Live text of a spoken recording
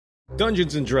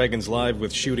Dungeons & Dragons Live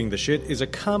with Shooting the Shit is a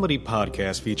comedy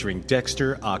podcast featuring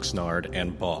Dexter, Oxnard,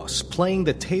 and Boss playing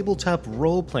the tabletop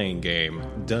role-playing game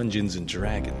Dungeons &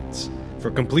 Dragons. For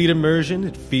complete immersion,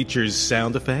 it features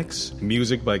sound effects,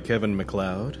 music by Kevin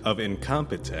MacLeod of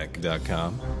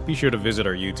Incompetech.com. Be sure to visit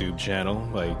our YouTube channel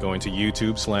by going to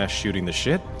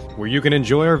YouTube/ShootingTheShit, where you can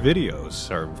enjoy our videos,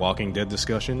 our Walking Dead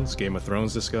discussions, Game of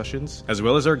Thrones discussions, as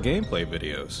well as our gameplay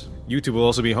videos. YouTube will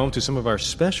also be home to some of our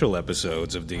special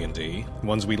episodes of D&D,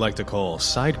 ones we like to call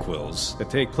side quills, that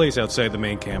take place outside the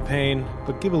main campaign,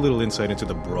 but give a little insight into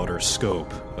the broader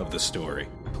scope of the story.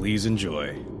 Please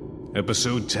enjoy.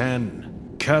 Episode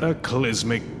 10,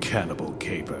 Cataclysmic Cannibal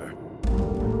Caper.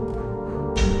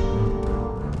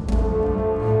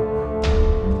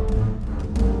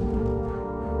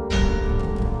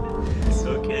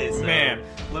 Okay, so Man,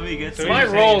 let me get so some. my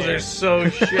rolls are so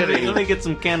shitty. Let me get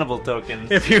some cannibal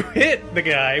tokens. If you hit the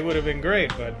guy, it would have been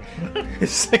great, but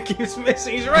it's like he's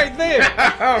missing. He's right there.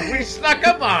 We snuck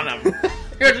up on him.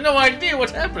 He has no idea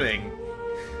what's happening.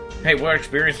 Hey, what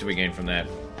experience do we gain from that?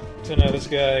 So now this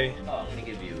guy Oh, I'm gonna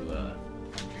give you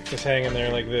is hanging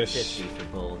there like this. 50 for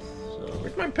both. So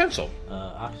Where's my pencil?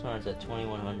 Oxnard's at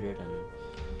 2100 and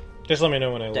Just let me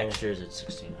know when I load. Dexter's at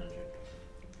 1600.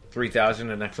 3,000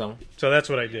 the next level. So that's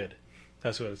what I did.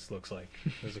 That's what it looks like.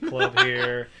 There's a club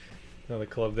here, another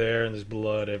club there, and there's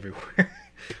blood everywhere.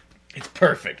 It's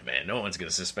perfect, man. No one's gonna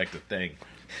suspect a thing.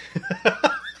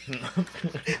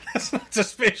 That's not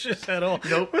suspicious at all.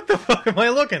 Nope. What the fuck am I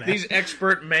looking at? These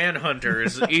expert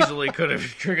manhunters easily could have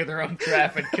triggered their own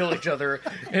trap and kill each other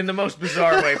in the most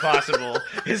bizarre way possible.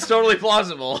 It's totally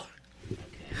plausible. Okay,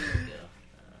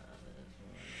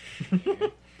 here we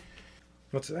go.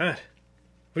 What's that?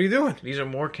 What are you doing? These are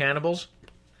more cannibals.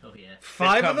 Oh yeah.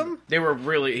 5 of them? They were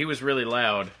really. He was really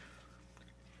loud.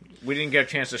 We didn't get a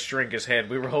chance to shrink his head.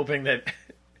 We were hoping that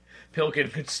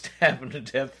Pilkin could stab him to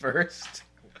death first.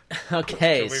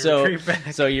 Okay, So we retreat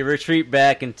back. so you retreat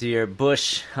back into your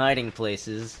bush hiding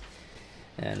places.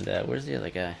 And where's the other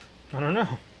guy? I don't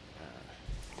know.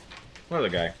 What other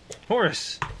guy?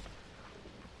 Horace.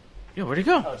 Yo, where'd he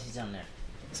go? Oh, he's down there.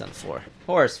 He's on the floor.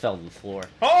 Horace fell to the floor.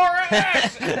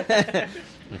 Horace!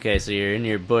 Okay, so you're in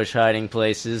your bush hiding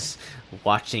places,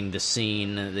 watching the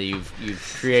scene that you've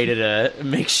created a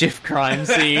makeshift crime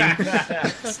scene.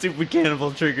 Stupid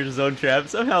cannibal triggers his own trap.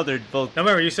 Somehow they're both Now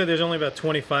remember, you said there's only about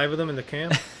 25 of them in the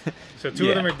camp? So 2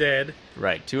 Yeah. of them are dead.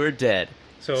 right. 2 are dead.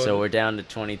 So we're down to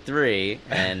 23,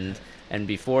 and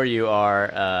before you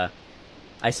are,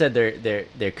 I said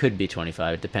there could be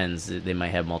 25. It depends. They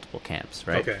might have multiple camps,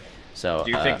 right? Okay. So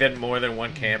Do you think that more than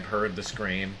one camp heard the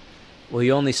scream? Well,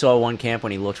 you only saw one camp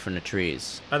when he looked from the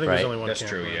trees. I think right? there's only one That's camp.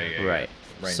 true, yeah. Right.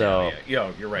 Right So- now, yeah.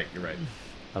 Yo, you're right.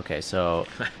 Okay, so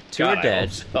 2 God, are I dead.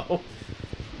 hope so.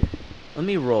 Let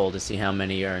me roll to see how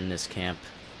many are in this camp.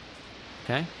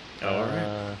 Okay? All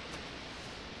right.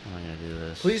 I'm gonna do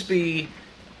this. Please be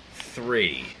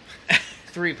 3.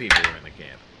 3 people are in the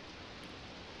camp.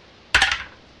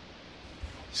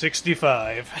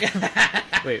 65.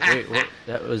 Wait, what?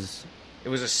 That was... It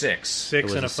was a 6. 6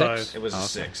 was and a a 5. six? It was a Okay.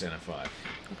 6 and a 5.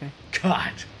 Okay.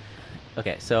 God.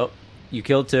 Okay, so you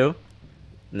killed 2.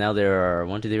 Now there are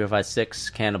 1, 2, 3, 4, 5, 6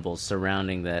 cannibals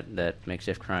surrounding that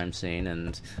makeshift crime scene,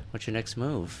 and what's your next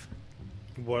move?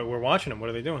 We're watching them. What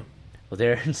are they doing? Well,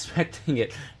 they're inspecting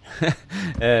it.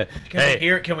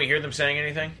 Can we hear them saying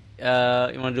anything? You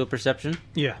want to do a perception?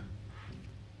 Yeah.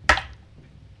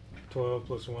 12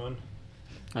 plus 1.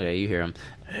 Okay, you hear them.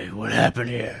 Hey, what happened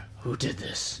here? Who did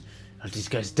this? How did these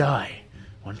guys die?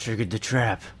 One triggered the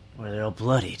trap. Where they're all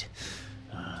bloodied.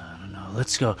 I don't know.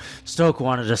 Let's go. Stoke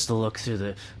wanted us to look through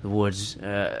the woods.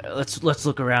 Let's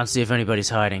look around, see if anybody's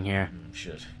hiding here.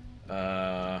 Shit. Do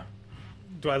I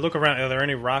look around? Are there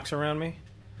any rocks around me?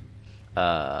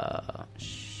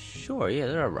 Sure. Yeah,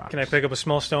 there are rocks. Can I pick up a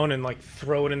small stone and, like,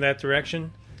 throw it in that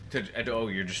direction? Oh,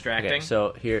 you're distracting? Okay,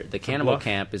 so here the cannibal bluff?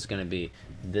 camp is going to be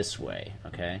this way.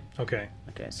 Okay. Okay.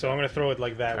 Okay. So I'm going to throw it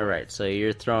like that All way. right. So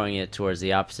you're throwing it towards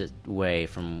the opposite way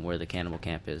from where the cannibal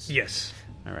camp is. Yes.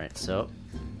 All right. So,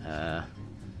 how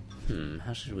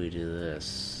should we do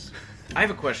this? I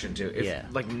have a question, too. If, Yeah.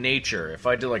 like, nature, if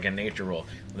I did, like, a nature roll,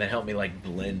 would that help me, like,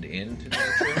 blend into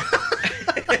nature?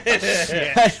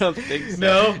 I don't think so.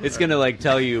 No? It's gonna like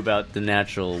tell you about the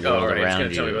natural world Oh, right, it's around gonna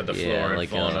you. tell me about the flora and like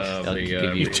fauna of it'll the,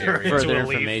 give you the area. further Into a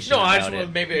leaf. information. No, I just about want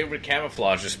it. maybe it would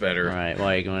camouflage us better. All right.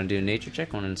 Well, you want to do a nature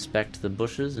check? Want to inspect the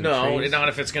bushes and No, trees? not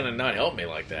if it's gonna not help me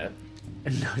like that.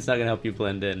 No, it's not gonna help you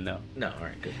blend in. No. No,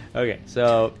 alright, good. Okay.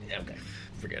 So Yeah, okay.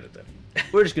 Forget it then.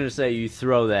 we're just gonna say you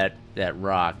throw that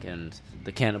rock, and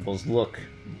the cannibals look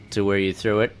to where you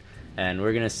threw it, and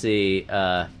we're gonna see.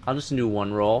 I'll just do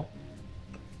one roll.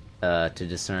 to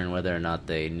discern whether or not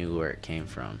they knew where it came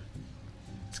from.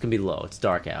 It's gonna be low. It's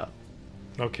dark out.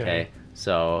 Okay.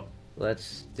 So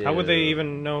let's do... How would they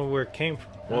even know where it came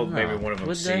from? Well, don't maybe know. one of them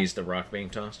Would they? sees the rock being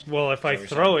tossed. Well, if I what you're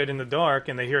throw saying? it in the dark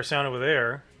and they hear a sound over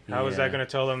there, how is that Yeah. going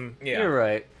to tell them? Yeah. You're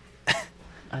right.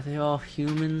 Are they all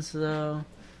humans, though?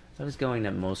 I was going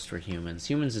that most were humans.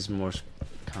 Humans is more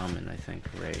common, I think,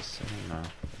 race. I don't know.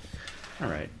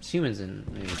 Alright, it's humans and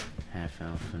maybe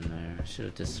half-elf in there. I should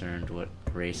have discerned what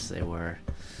race they were,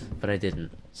 but I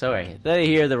didn't. So they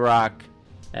hear the rock,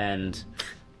 and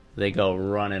they go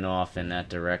running off in that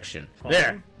direction.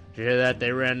 There! Did you hear that?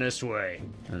 They ran this way.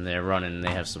 And they're running,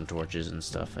 they have some torches and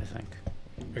stuff, I think.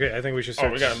 Okay, I think we should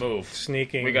start we gotta move.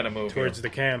 sneaking We gotta move towards here. the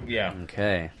camp. Yeah.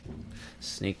 Okay.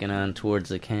 Sneaking on towards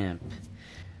the camp.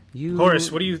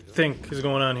 Horace, what do you think is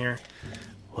going on here?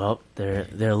 Well,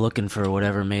 they're looking for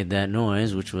whatever made that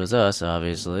noise, which was us,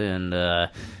 obviously, and I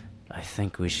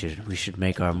think we should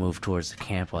make our move towards the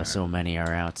camp while so many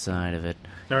are outside of it.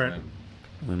 All right.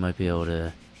 We might be able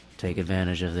to take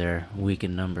advantage of their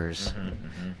weakened numbers.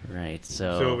 Right.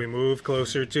 So we move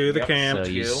closer to the Yep, camp.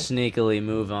 So you Kill. sneakily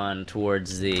move on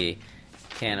towards the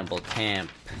cannibal camp.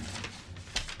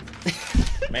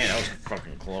 Man, that was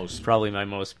fucking close. Probably my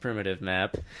most primitive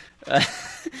map.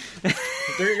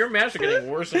 Your maps are getting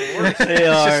worse and worse. They It's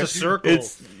are. just a circle.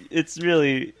 It's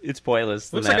really pointless.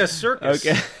 the Looks like map. a circus.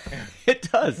 Okay, it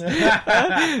does.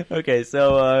 Okay,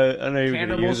 so I know you're gonna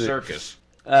Cannibal use it. Circus.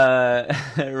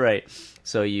 Right.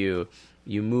 So you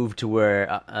move to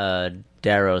where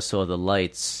Darrow saw the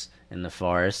lights in the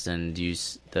forest, and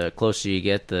the closer you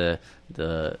get, the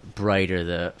brighter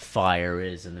the fire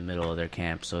is in the middle of their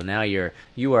camp. So now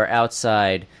you are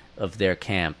outside of their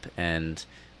camp, and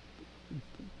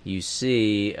you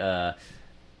see, I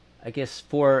guess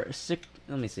 5 or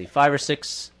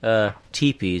 6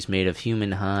 teepees made of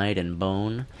human hide and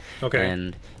bone. Okay.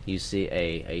 And you see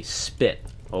a spit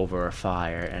over a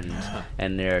fire,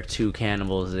 and there are 2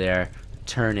 cannibals there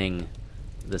turning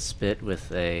the spit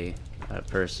with a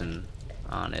person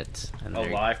on it. And A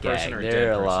they're live person or a gagged. dead They're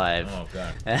person? alive. Oh,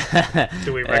 God.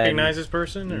 Do we And- recognize this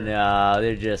person? Or? No,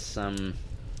 they're just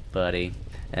somebody.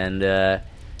 And let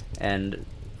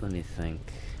me think.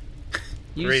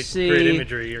 You Great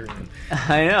imagery here.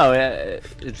 I know.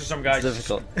 It's Just some guy's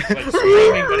difficult. like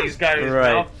screaming, but he's got his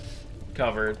Right. mouth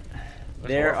covered. That's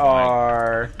There horrifying.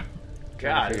 are.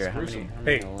 God, Figure it's how gruesome.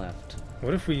 many Hey. are left.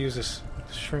 What if we use this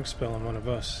shrink spell on one of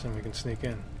us and we can sneak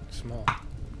in? Small.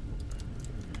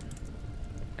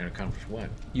 And it comes what?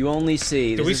 You only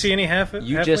see. Do we see any You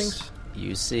halflings? just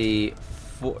you see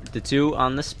the 2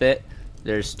 on the spit.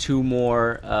 There's 2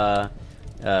 more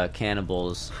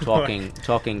cannibals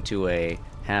talking to a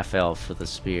half elf with a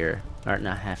spear, or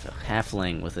not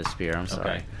halfling with a spear. I'm sorry.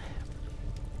 Okay.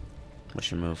 What's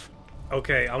your move?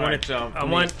 Okay, I want right, to. so I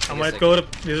me- want I to guess go to.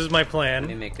 This is my plan. Let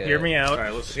me make a- Hear me out. All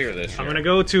right, let's hear this. I'm here. gonna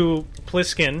go to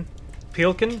Pliskin,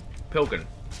 Pilkin, Pilkin.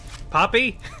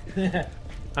 Poppy.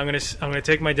 I'm gonna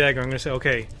take my dagger. I'm gonna say,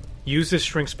 okay, use this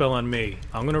shrink spell on me.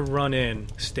 I'm gonna run in,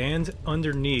 stand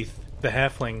underneath the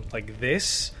halfling like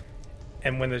this,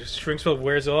 and when the shrink spell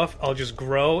wears off, I'll just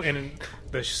grow, and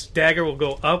the dagger will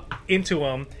go up into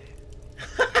him,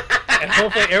 and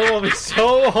hopefully everyone will be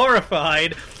so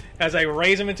horrified as I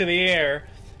raise him into the air,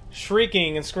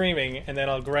 shrieking and screaming, and then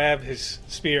I'll grab his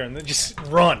spear and then just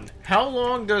run. How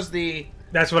long does the...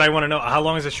 That's what I want to know. How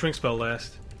long does the shrink spell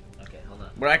last? Okay, hold on.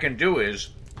 What I can do is,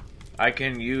 I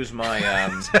can use my...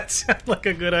 That sounds like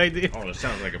a good idea. Oh, this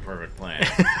sounds like a perfect plan.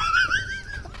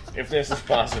 If this is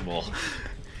possible.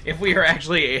 If we are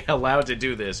actually allowed to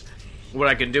do this, what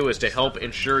I can do is to help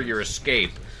ensure your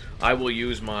escape, I will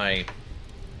use my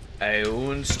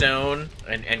Aeon Stone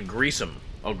and grease them.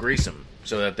 I'll grease them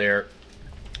so that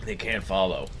they can't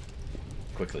follow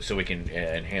quickly, so we can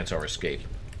enhance our escape.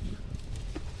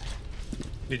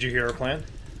 Did you hear our plan?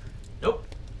 Nope.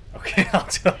 Okay, I'll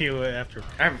tell you after.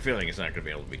 I have a feeling it's not going to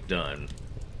be able to be done.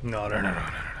 No.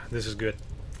 This is good.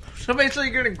 So basically,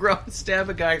 you're going to stab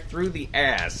a guy through the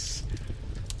ass.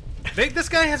 This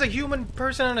guy has a human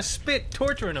person on a spit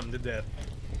torturing him to death.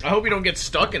 I hope you don't get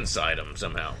stuck inside him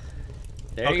somehow.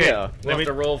 There Okay. you go. We'll have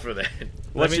to roll for that.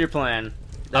 What's me- your plan?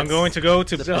 I'm going to go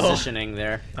to. The positioning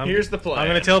there. Here's the plan. I'm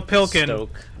going to tell Pilkin.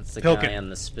 Stoke. That's the Pilkin. guy on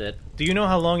the spit. Do you know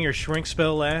how long your shrink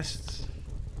spell lasts?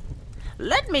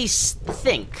 Let me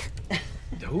think.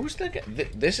 Who's the guy?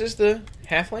 This is the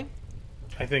halfling?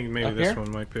 I think maybe Up this here?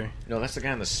 one might be. No, that's the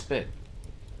guy on the spit.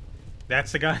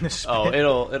 That's the guy in the spit. Oh,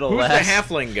 it'll Who's last. the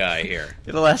halfling guy here?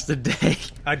 It'll last a day.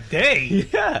 A day.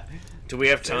 Yeah. Do we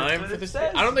have time for this?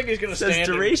 I don't think he's going It to says stand.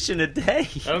 duration a day.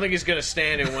 I don't think he's going to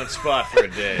stand in one spot for a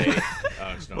day.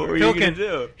 Oxnard. What were you Pilkin, gonna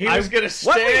do? He was gonna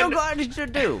What were you stand. going to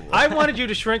do? I wanted you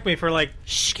to shrink me for like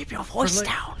Shh, keep your voice for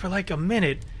like, down. for like a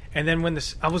minute, and then when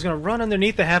I was gonna run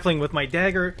underneath the halfling with my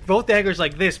dagger, both daggers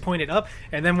like this pointed up,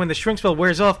 and then when the shrink spell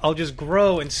wears off, I'll just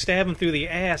grow and stab him through the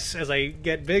ass as I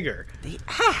get bigger, The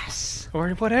ass. or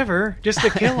whatever, just to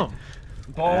kill him.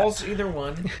 Balls, either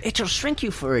one. It'll shrink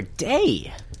you for a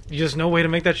day. Just no way to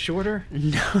make that shorter.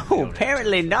 No,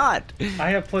 apparently not.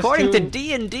 I have plus According two. to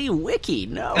D&D Wiki,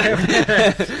 no. I have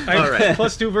All right.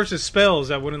 +2 versus spells.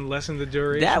 That wouldn't lessen the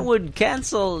duration. That would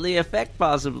cancel the effect,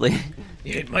 possibly.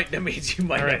 It might. That means you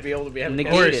might All right. not be able to be having.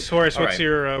 Negate Horace, it. Horace, All what's right.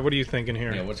 your? What are you thinking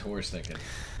here? Yeah, what's Horace thinking?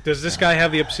 Does this guy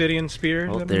have the obsidian spear?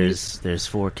 Well, that we use? there's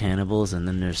 4 cannibals, and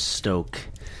then there's Stoke.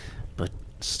 But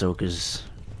Stoke is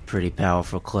a pretty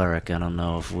powerful cleric. I don't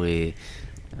know if we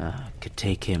could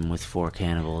take him with 4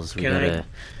 cannibals. We Can I- gotta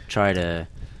try to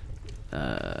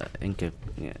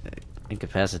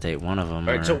incapacitate one of them.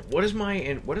 All right. So what does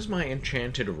my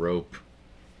enchanted rope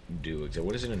do?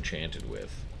 What is it enchanted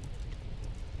with?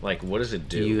 Like, what does it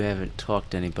do? You haven't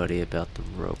talked to anybody about the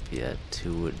rope yet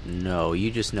who would know.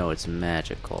 You just know it's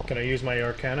magical. Can I use my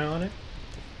arcana on it?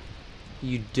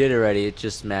 You did already. It's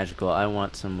just magical. I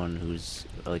want someone who's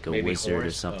like a Maybe wizard or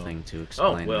Horace? something to Oh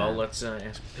explain well, that. let's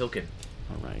ask Pilkin.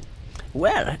 All right.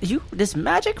 Well, this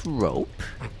magic rope.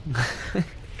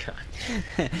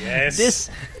 Yes.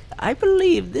 I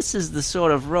believe this is the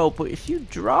sort of rope where if you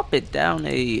drop it down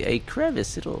a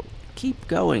crevice, it'll keep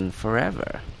going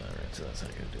forever. All right, so that's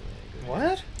not gonna do any good.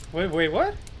 What? Wait,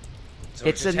 what? So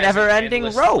It's it just a has an never-ending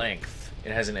endless rope. Length.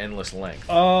 It has an endless length.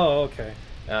 Oh, okay.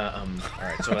 All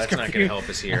right, so that's not going to help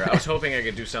us here. I was hoping I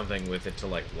could do something with it to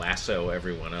like lasso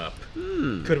everyone up.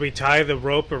 Could we tie the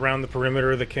rope around the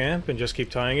perimeter of the camp and just keep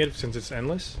tying it since it's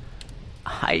endless?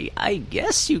 I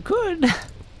guess you could.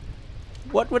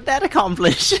 What would that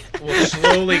accomplish? We'll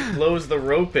slowly close the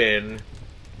rope in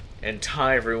and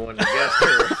tie everyone together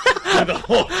for the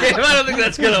whole camp. I don't think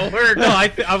that's going to work. No,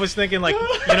 I was thinking like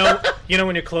you know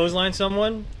when you clothesline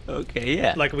someone, Okay,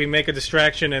 yeah. like we make a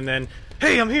distraction and then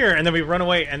hey I'm here and then we run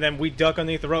away and then we duck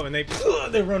underneath the rope and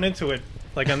they run into it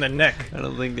like on the neck. I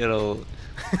don't think that'll.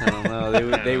 I don't know.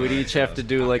 They would each have to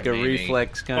do like a Maybe.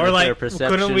 reflex kind Or of their like perception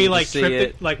couldn't we to like see trip it.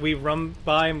 it like we run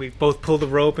by and we both pull the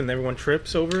rope and everyone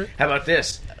trips over it? How about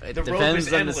this? It The rope depends is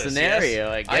on the endless,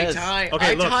 scenario, yes? I guess.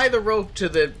 Okay, look. tie the rope to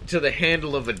the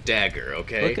handle of a dagger.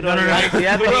 Okay. Look at No, all no, your no. items. Do you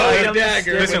have any Throw a items? dagger. Do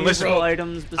you have Listen, any listen. useful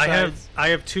items besides? I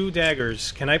have 2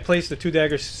 daggers. Can I place the 2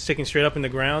 daggers sticking straight up in the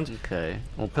ground? Okay.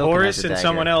 Well, Pilkin Horace has a and dagger.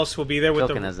 someone else will be there with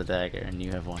Pilkin the. has a dagger, and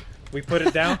you have one. We put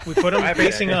it down. We put them I have a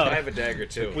facing dagger. up. I have a dagger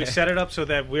too. We set it up so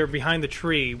that we're behind the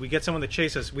tree. We get someone to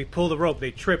chase us. We pull the rope.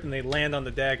 They trip and they land on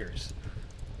the daggers.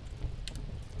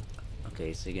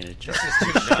 Okay, so you're gonna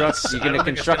nuts. I don't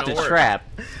think it's construct gonna a work. trap.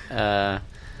 That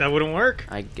wouldn't work.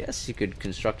 I guess you could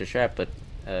construct a trap, but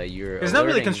you're. It's not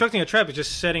really alerting- constructing a trap. It's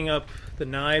just setting up the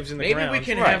knives in the Maybe ground. we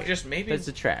can Right. have just maybe. But it's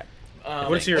a trap.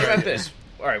 What's your what about idea? this?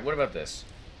 All right, what about this?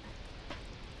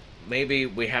 Maybe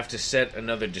we have to set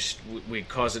another. We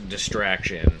cause a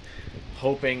distraction,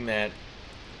 hoping that.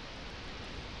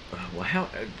 Well, how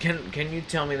can you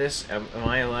tell me this? Am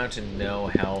I allowed to know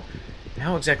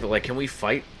how exactly? Like, can we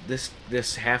fight this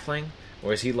halfling,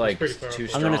 or is he like pretty powerful. too I'm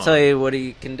strong? gonna tell you what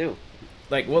he can do.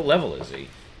 Like, what level is he?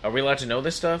 Are we allowed to know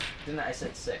this stuff? Didn't I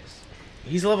said 6?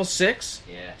 He's level 6,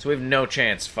 Yeah. so we have no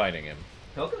chance fighting him.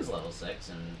 Pilkin's level 6,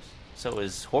 and so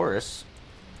is Horace.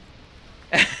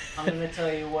 I'm gonna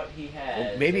tell you what he has.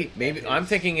 Well, maybe I'm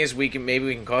thinking is we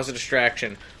can cause a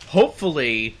distraction.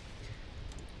 Hopefully,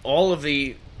 all of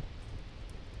the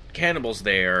cannibals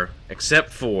there,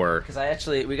 except for because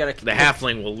we gotta the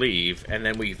halfling, will leave, and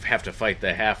then we have to fight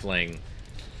the halfling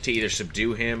to either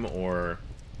subdue him or.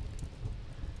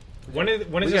 When is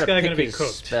We this gotta guy pick going to be his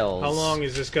cooked? spells. How long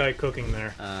is this guy cooking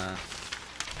there?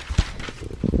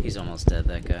 He's almost dead.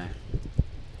 That guy.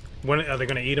 When are they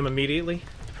going to eat him immediately?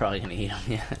 Probably gonna eat him.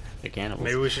 Yeah, they're cannibals.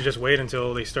 Maybe we should just wait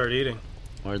until they start eating.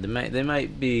 Or they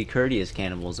might be courteous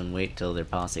cannibals and wait till their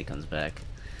posse comes back.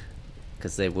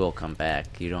 Because they will come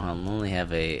back. You don't only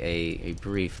have a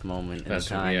brief moment in That's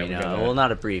what- time, yeah, you we know. got that. Well,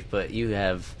 not a brief, but you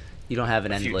don't have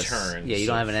an A few endless. turns Yeah, you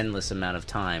don't of- have an endless amount of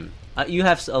time. You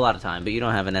have a lot of time, but you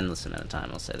don't have an endless amount of time.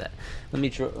 I'll say that. Let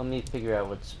me figure out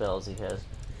what spells he has.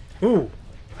 Ooh,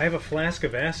 I have a flask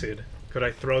of acid. Could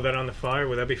I throw that on the fire?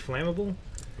 Would that be flammable?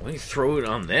 Why don't you throw it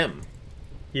on them?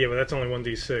 Yeah, but that's only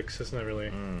 1d6. That's not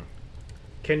really.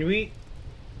 Can we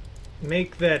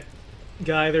make that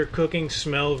guy they're cooking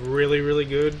smell really, really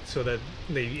good so that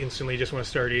they instantly just want to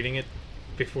start eating it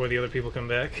before the other people come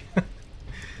back?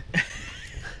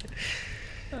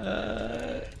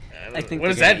 I I think what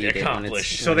does they're that gonna eat it when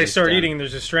accomplish? it's- So when they it's start done. eating, and they're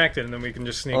distracted, and then we can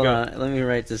just sneak Hold up. on, let me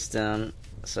write this down.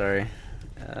 Sorry.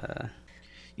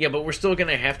 Yeah, but we're still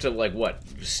gonna have to like what?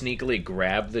 Sneakily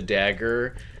grab the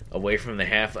dagger away from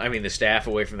the staff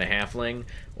away from the halfling,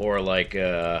 or like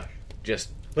just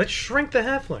Let's shrink the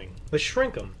halfling. Let's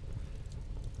shrink him.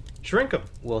 Shrink him.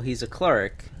 Well, he's a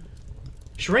cleric.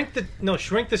 Shrink the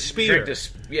spear.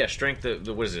 shrink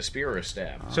the what is it, a spear or a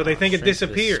staff? So they think it Shrink the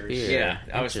disappears. spear. Yeah,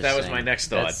 that was my Interesting. next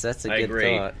thought. That's a I good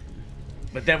agree. thought.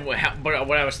 But then what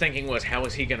I was thinking was, how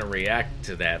is he gonna react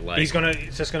to that? Like It's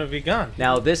just gonna be gone.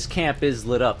 Now, this camp is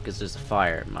lit up because there's a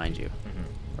fire, mind you.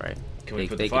 Right? can we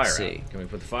put they the fire can out? see. Can we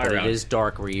put the But fire it out? is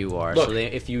dark where you are, Look, so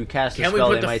if you cast a can we spell,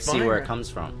 put they the might see where fire- it comes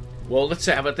from. Well, let's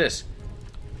say, how about this?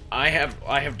 I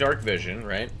have dark vision,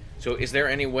 right? So is there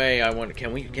any way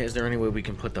is there any way we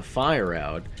can put the fire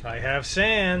out? I have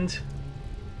sand.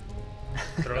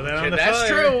 Throw that on the That's fire.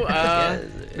 true. It's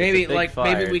a Maybe big like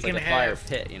fire. maybe we It's can like a fire have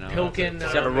pit, you know. Pilkin.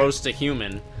 It's got to roast a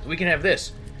human. We can have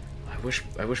this. I wish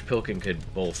Pilkin could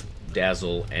both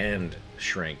dazzle and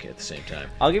shrink at the same time.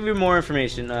 I'll give you more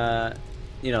information.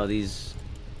 These.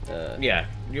 Yeah.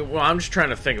 Well, I'm just trying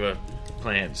to think of a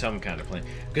plan, some kind of plan,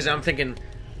 because I'm thinking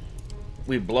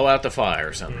we blow out the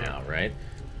fire somehow, right?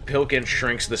 Pilkin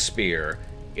shrinks the spear.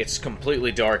 It's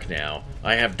completely dark now.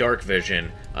 I have dark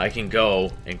vision. I can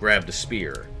go and grab the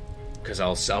spear because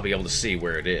I'll be able to see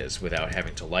where it is without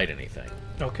having to light anything.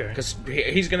 Okay. Because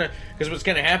what's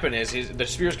gonna happen is the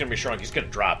spear's gonna be shrunk. He's gonna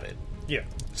drop it. Yeah.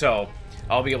 So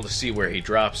I'll be able to see where he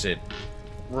drops it.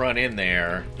 Run in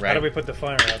there. Right. How do we put the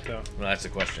fire out, though? Well, that's the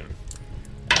question.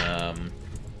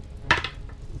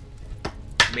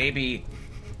 Maybe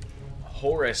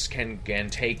Horace can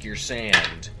take your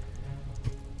sand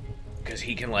because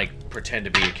he can like pretend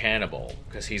to be a cannibal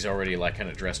because he's already like kind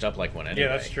of dressed up like one anyway.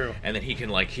 Yeah, that's true. And then he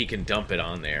can dump it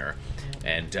on there,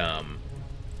 and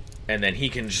then he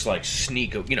can just like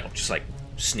sneak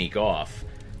off,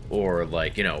 or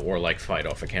like fight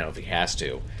off a cannibal if he has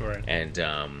to. Right. And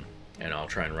I'll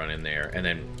try and run in there, and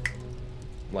then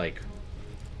like.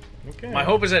 Okay. My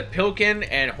hope is that Pilkin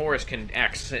and Horace can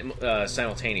act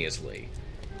simultaneously,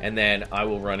 and then I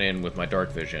will run in with my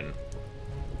dark vision.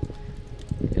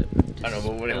 I don't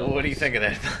know, but what do you think of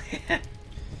that?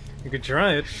 You could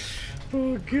try it.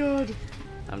 Oh, God.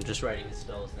 I'm just writing the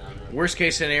spells down. Worst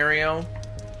case scenario,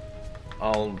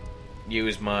 I'll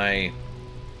use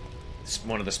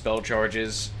one of the spell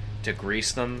charges to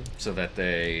grease them so that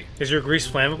they. Is your grease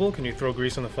flammable? Can you throw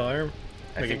grease on the fire?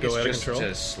 I Make think it go it's out of just control?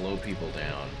 to slow people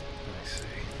down. I see.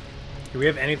 Do we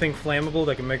have anything flammable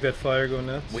that can make that fire go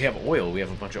nuts? We have oil. We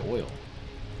have a bunch of oil.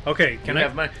 Okay, can I...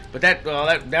 have money, but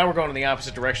now we're going in the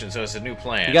opposite direction, so it's a new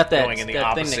plan. You got that, going in the that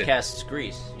opposite. thing that casts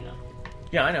grease, you know.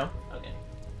 Yeah, I know. Okay.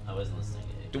 I wasn't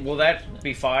listening. Will that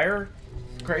be fire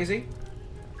crazy?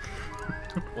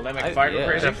 Will that make fire go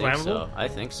crazy? Is that flammable? So. I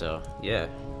think so. Yeah.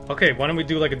 Okay, why don't we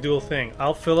do like a dual thing?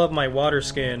 I'll fill up my water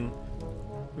skin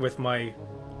with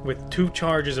 2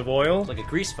 charges of oil. It's like a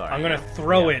grease fire. I'm gonna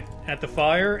throw it at the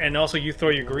fire, and also you throw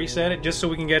your grease at it, just so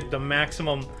we can get the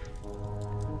maximum.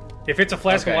 If it's a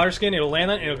flask of Okay. water skin, it'll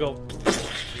land on it, and it'll go.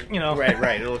 You know.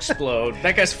 Right. It'll explode.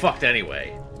 That guy's fucked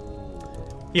anyway.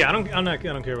 Yeah, I don't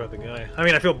care about the guy. I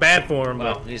mean, I feel bad for him,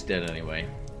 Well, but he's dead anyway.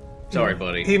 Sorry,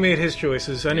 buddy. he made his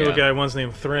choices. I knew Yeah. a guy once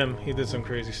named Thrym. He did some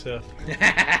crazy stuff.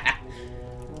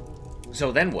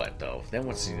 So then what, though? Then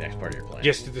what's the next part of your plan?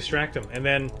 Just to distract him. And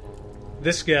then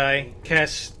this guy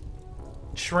casts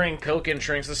Shrink, Pilkin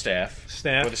shrinks the staff.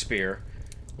 Staff. With a spear.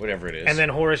 Whatever it is. and then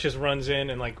Horace just runs in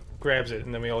and like grabs it,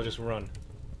 and then we all just run.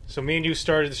 So me and you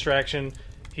start a distraction.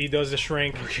 He does the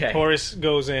shrink. Okay. Horace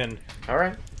goes in.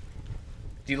 Alright.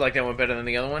 Do you like that one better than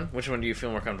the other one? Which one do you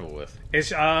feel more comfortable with?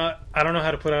 It's I don't know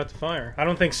how to put out the fire. I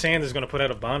don't think sand is going to put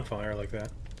out a bonfire like that.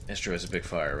 That's true, it's a big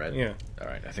fire, right? Yeah.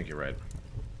 Alright, I think you're right.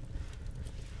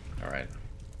 Alright.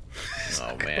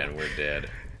 Oh man, we're dead.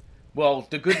 Well,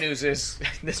 the good news is,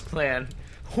 this plan,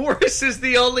 Horace is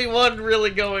the only one really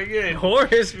going in.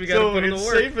 Horace, we got to put in the it's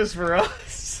work. safest for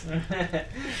us.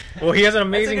 Well, he has an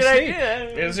amazing sneak.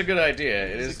 It's a good idea.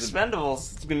 It is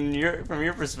Expendables from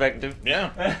your perspective.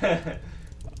 Yeah.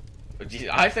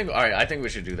 I think we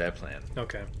should do that plan.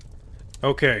 Okay.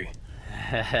 Okay.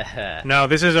 Now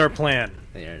this is our plan.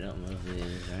 There, don't move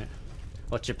these, right?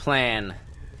 What's your plan?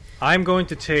 I'm going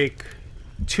to take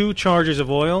 2 charges of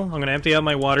oil. I'm going to empty out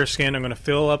my water skin. I'm going to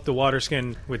fill up the water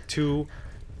skin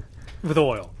with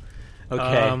oil.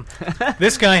 Okay.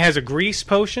 This guy has a grease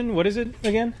potion. What is it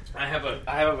again? I have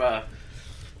a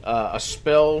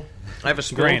spell. I have a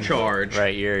spell Grain. charge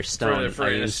Right, you're stone. for I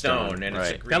a use stone, and it's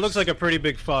a right. grease. That looks like a pretty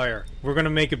big fire. We're going to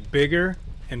make it bigger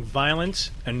and violent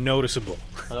and noticeable.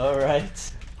 All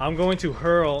right. I'm going to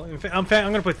hurl. In fact, I'm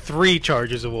going to put 3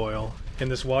 charges of oil in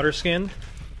this water skin,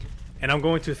 and I'm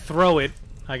going to throw it.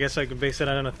 I guess I could base it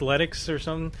on athletics or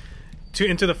something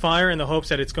into the fire in the hopes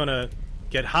that it's going to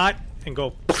get hot and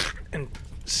go and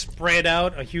spread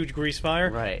out a huge grease fire.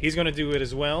 Right. He's going to do it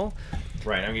as well.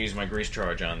 Right, I'm going to use my grease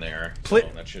charge on there. Pl- So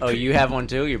that should Oh, be- you have one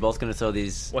too? You're both going to throw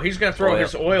these... Well, he's going to throw Oil.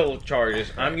 his oil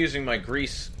charges. I'm using my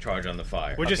grease charge on the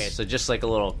fire. We're Okay, just so just like a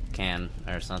little can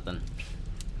or something.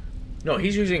 No,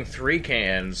 he's using 3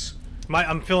 cans.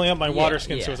 I'm filling up my Yeah, water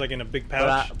skin, so yeah. it's like in a big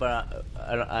pouch.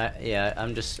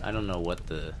 I don't know what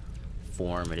the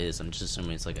form it is. I'm just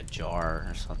assuming it's like a jar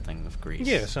or something of grease.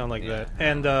 Yeah, sound like Yeah. that.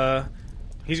 And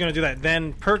he's going to do that.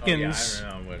 Then Perkins Oh,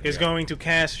 I don't know what- is yeah. going to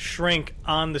cast Shrink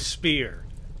on the spear.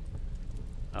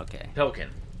 Okay. Pilkin.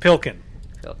 Pilkin.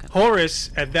 Okay.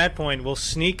 Horace, at that point, will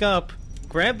sneak up,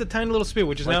 grab the tiny little spear,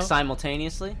 which is Like now...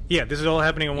 simultaneously? Yeah, this is all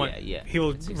happening in one. Yeah, yeah. He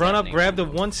will It's run up, happening grab the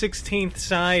in one. 1/16th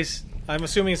size. I'm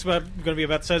assuming it's going to be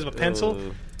about the size of a pencil.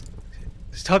 Ooh.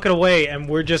 Tuck it away, and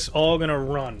we're just all going to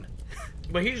run.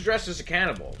 But he's dressed as a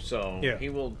cannibal, so Yeah. he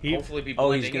will He- hopefully be Oh,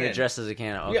 blending he's going to in. dress as a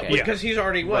can. Yeah, Okay. because he's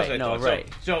already was. Right, I no, thought. right.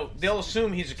 So they'll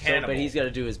assume he's a cannibal. But he's got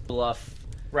to do his bluff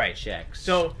right checks.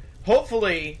 So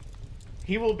hopefully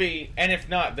he will be, and if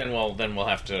not, then we'll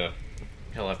have to.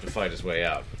 He'll have to fight his way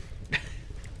out.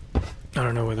 I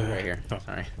don't know whether... Right here. Oh.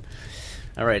 Sorry.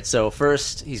 All right, so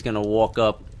first he's going to walk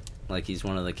up like he's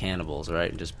one of the cannibals, right?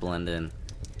 And just blend in.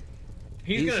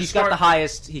 He's gonna He's start. got the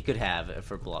highest he could have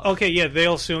for bluff. Okay, yeah,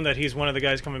 they'll assume that he's one of the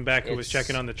guys coming back who was It's,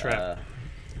 checking on the trap.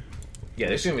 Yeah,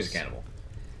 they assume he's a cannibal.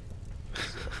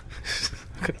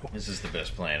 This is the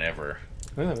best plan ever.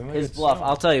 His bluff,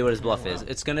 I'll tell you what his bluff is.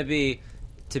 It's going to be,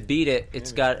 to beat it,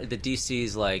 it's got, the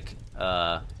DC's like,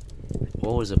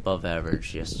 what was above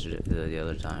average yesterday, the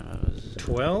other time? It was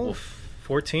 12?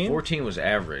 14? 14 was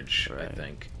average, I Right.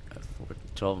 think.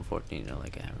 12 and 14 are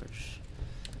like average.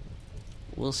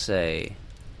 We'll say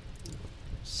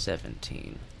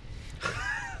 17.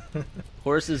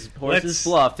 Horace's Let's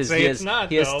bluff is say he it's has, not,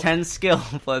 he has though. 10 skill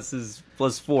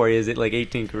plus 4. He has like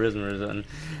 18 charisma or something,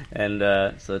 and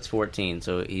so it's 14.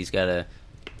 So he's got to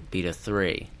beat a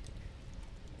 3.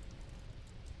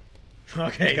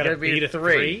 Okay, You gotta beat a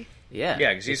 3? Yeah,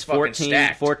 Yeah, 'cause he's it's fucking 14.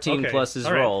 stacked. 14 Okay, plus his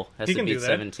all right. roll has He to can beat do that.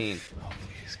 17. Oh,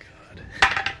 please,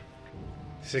 God.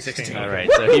 16. All right,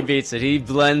 so he beats it. He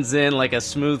blends in like a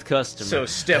smooth customer. So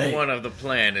step 1 of the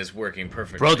plan is working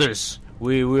perfectly. Brothers,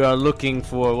 we are looking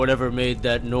for whatever made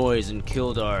that noise and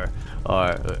killed our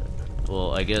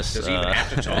well, I guess. Does he even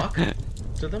have to talk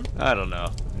to them? I don't know.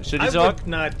 Should he I talk? would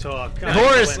not talk.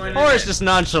 Horace, blend Horace in. just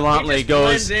nonchalantly He just goes.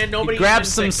 blends in, nobody He grabs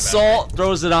even some thinks about salt,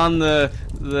 throws it on the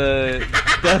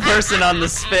person on the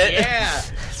spit. Yeah.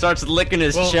 Starts licking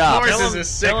his Well, chops. Horace tell is him, a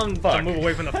sick tell him fuck. to move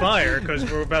away from the fire because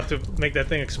we're about to make that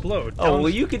thing explode. Tell Oh him-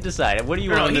 well, you can decide. What do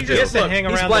you No, want he to do? just to hang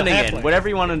He's around blending the in. halfling. Whatever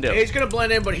you want to do. He's gonna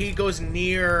blend in, but he goes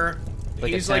near.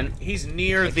 Like a he's 10? like he's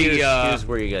near Like, the. here's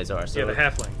where you guys are. So yeah, the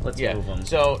halfling. let's Yeah. move him.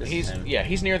 So This he's is him.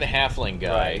 he's near the halfling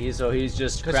guy. Right. He's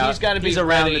just 'Cause crowd- he's gotta be he's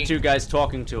around ready- the two guys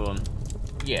talking to him.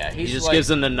 Yeah, He he's just like, gives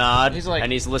them the nod, he's like-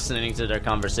 and he's listening to their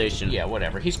conversation. Yeah,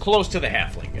 whatever. He's close to the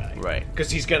halfling guy. Right. Because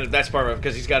he's gonna. That's part of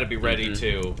because he's got to be ready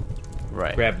to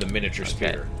Right. grab the miniature Okay.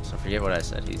 spear. So forget what I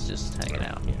said. He's just hanging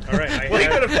out. All right. I Well, he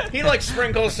have- could have. He like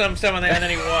sprinkles some stuff on there, and then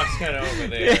he walks kind of over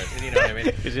there. You know what I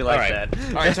mean? 'Cause you like All right. that.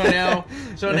 All right.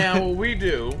 So now what we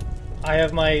do. I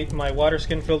have my water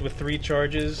skin filled with 3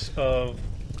 charges of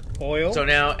oil. So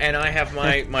now, and I have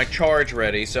my charge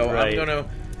ready. So Right. I'm gonna.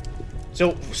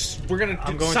 So we're gonna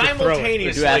I'm do, going to throw it.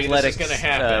 simultaneously. Do athletics this is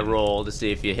gonna happen. roll to see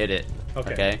if you hit it.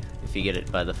 Okay. If you get it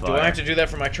by the fire. Do I have to do that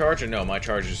for my charge, or no? My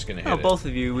charge is just gonna hit No, it. both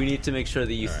of you. We need to make sure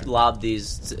that you All right. lob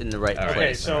these in the right All right. okay,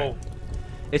 place. so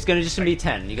It's gonna just be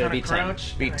 10. You gotta kinda be 10.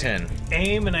 crouch, Beat 10.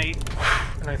 aim, and I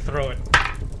throw it.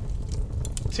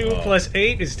 2 Oh. plus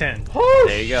 8 is 10.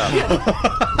 There you go.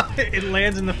 It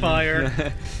lands in the fire.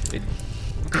 It-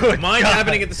 Good. Mine's God.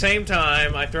 happening at the same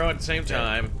time. I throw it at the same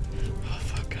time. Oh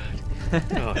fuck God.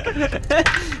 Oh, God.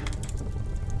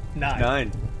 9.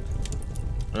 9.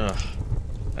 Ugh.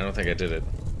 I don't think I did it.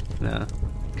 No.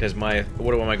 Because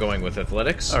what am I going with?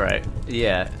 Athletics? All right.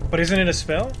 Yeah. But isn't it a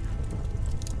spell?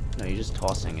 No, you're just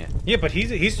tossing it. Yeah, but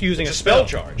he's using It's a a spell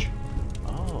spell. charge.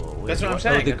 Oh. wait, That's what I'm Oh,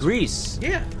 saying. the That's- grease.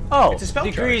 Yeah. Oh, It's a spell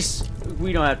the charge. grease.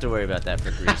 We don't have to worry about that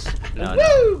for grease. No,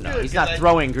 Woo! no. Good, He's 'cause not I-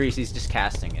 throwing grease. He's just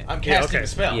casting it. I'm Yeah, casting okay. the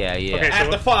spell. Yeah, yeah. Okay, so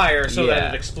At the fire so Yeah.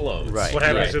 that it explodes. Right. What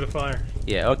happens Yeah. to the fire?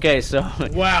 Yeah. Okay. So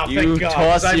Wow, you thank God,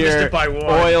 toss 'cause I missed your it by 1.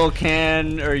 oil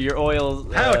can or your oil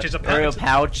Pouch, it's a pouch. oil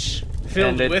pouch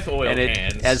Filled and with oil and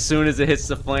cans. As soon as it hits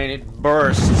the flame, it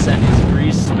bursts, and his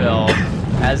grease spell,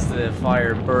 as the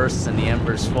fire bursts and the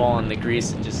embers fall on the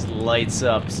grease, it just lights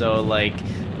up. So like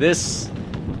this.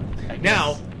 I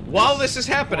Now, guess while this is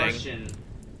happening, portion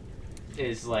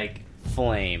is like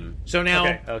flame. so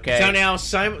now, Okay. so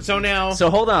now, So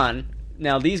hold on.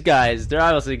 Now these guys, they're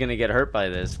obviously gonna get hurt by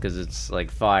this because it's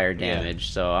like fire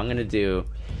damage. So I'm gonna do.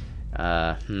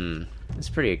 It's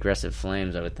pretty aggressive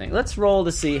flames, I would think. Let's roll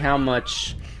to see how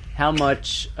much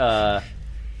the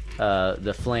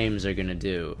flames are gonna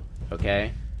do.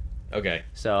 Okay. okay,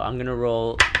 So I'm gonna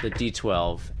roll the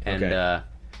d12, and Okay.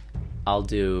 I'll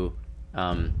do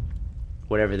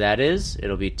whatever that is.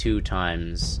 It'll be 2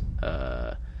 times.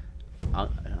 Hold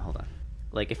on.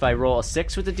 Like if I roll a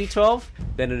 6 with the d12,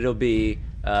 then it'll be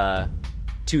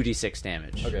 2d6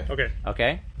 damage. okay. Okay.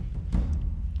 Okay.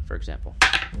 For example.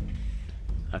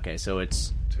 Okay, so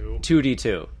it's 2.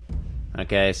 2d2.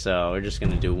 Okay, so we're just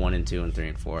gonna do 1 and 2 and 3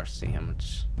 and 4. See how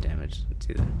much damage. Let's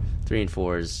do that. 3 and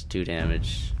 4 is 2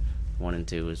 damage. 1 and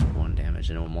 2 is 1 damage,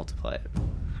 and we'll multiply it.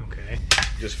 Okay.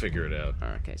 Just figure it out.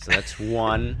 Okay, so that's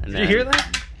 1. And Did then you hear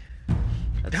that?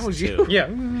 that's That was 2. you. Yeah.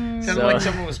 Sounded So- like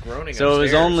someone was groaning. So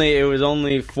upstairs. it was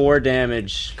only 4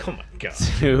 damage Oh my god.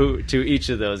 to each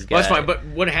of those guys. Well, that's fine. But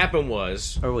what happened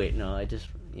was 4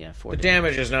 the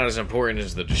damage is not as important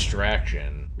as the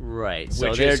distraction. Right. So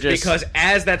Which they're is just because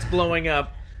as that's blowing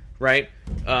up, right?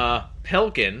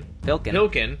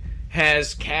 Pilkin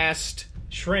has cast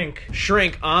Shrink.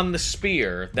 Shrink on the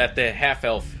spear that the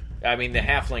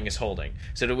halfling is holding.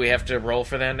 So do we have to roll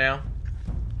for that now?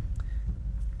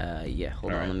 yeah,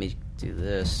 hold All on, right. let me do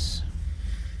this.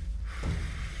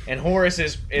 And Horace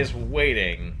is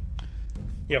waiting.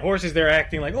 Yeah, Horse is there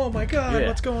acting like, oh my god, Yeah.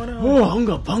 what's going on? Oh,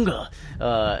 hunga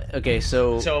bunga. Okay,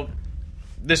 so So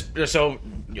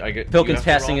I get Pilkin's you have to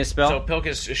casting roll. his spell? So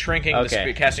Pilkin's shrinking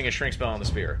Okay. casting a shrink spell on the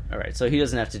spear. all right, so he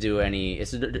doesn't have to do any.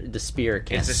 It's the spear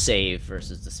can't It's a- save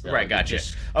versus the spell. Right, It gotcha.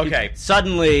 just- Okay.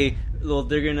 Suddenly, well,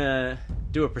 they're gonna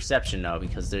do a perception now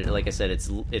because they're like I said,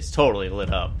 it's totally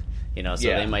lit up. You know, so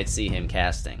Yeah. they might see him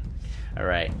casting. All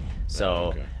right, so Oh,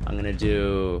 okay. I'm gonna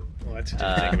do. Well, that's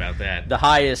Think about that.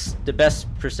 The best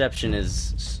perception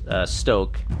is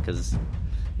Stoke because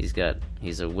he's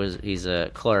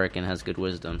a cleric and has good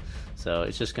wisdom. So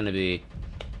it's just going to be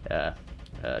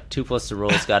 2 plus the roll.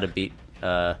 It's got to beat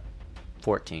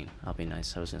 14. I'll be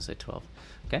nice. I was going to say 12.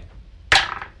 Okay.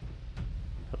 That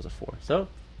was a 4. So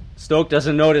Stoke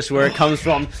doesn't notice where it comes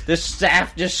from. This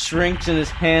staff just shrinks in his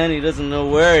hand. He doesn't know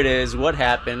where it is. What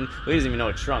happened? Well, he doesn't even know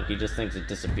it shrunk. He just thinks it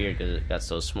disappeared because it got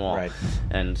so small. Right.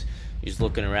 And he's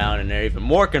looking around, and they're even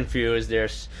more confused.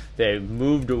 They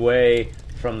moved away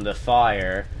from the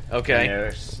fire. Okay.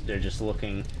 And they're just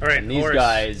looking. All right, and these Horace.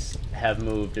 guys have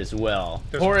moved as well.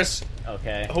 Horace,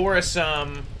 Okay. all right,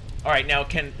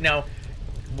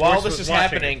 while Horace this was is watching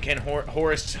happening, it. can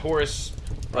Horace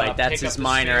Right, that's pick his up the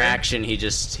minor spear? action. He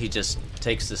just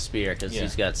takes the spear because Yeah.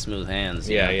 he's got smooth hands.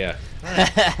 you Yeah, know? yeah.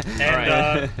 And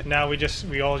Alright. now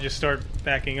we all just start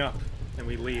backing up and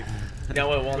we leave. No,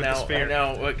 well, With the now, spear.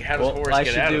 how does Well, Horace I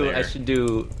get should out do. of there?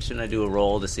 Shouldn't I do a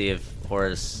roll to see if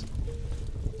Horace,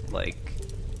 like,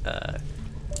 I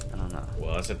don't know.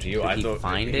 Well, that's up to you. Could I he thought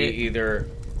find he it? either.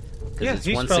 Because Yeah, it's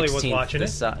he probably was 1/16 watching the it.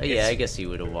 si- yeah, I guess he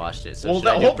would have watched it. So Well, should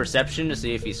the I do whole- perception to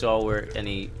see if he saw where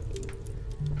any?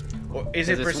 Or is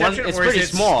it 'Cause it's perception, it's or pretty is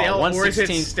it small, stealth, or is it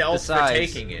 1/16 stealth the for size.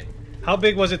 taking it? How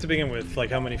big was it to begin with?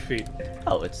 Like how many feet?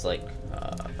 Oh, it's like.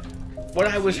 What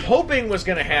I was hoping was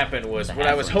going to happen was The what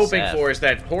I was halfling hoping staff. for is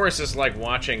that Horace is like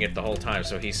watching it the whole time,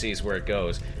 so he sees where it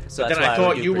goes. So But that's then why I I would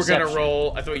thought do you were going to perception.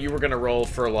 roll. I thought you were going to roll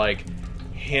for like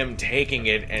him taking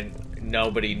it, and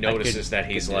nobody notices that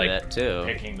he's could do like that, too.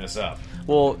 picking this up.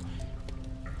 Well,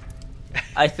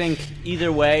 I think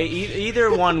either way,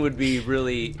 either one would be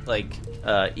really like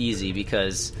easy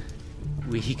because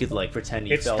he could like pretend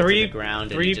he It's fell to the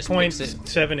ground and he just makes it.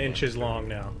 3.7 inches long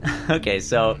now. Okay,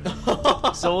 so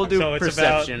we'll do So it's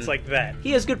perception. it's like that.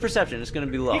 He has good perception. It's going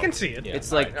to be low. You can see it. Yeah.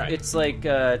 It's All like right, all right. it's like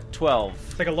 12.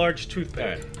 It's like a large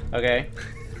toothpick. Okay.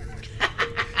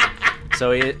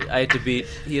 So he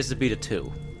has to beat a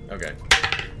 2. Okay.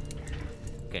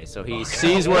 Okay, so he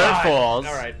sees where it God. falls.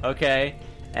 All right. Okay,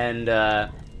 and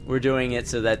we're doing it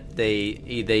so that they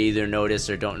either notice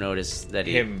or don't notice that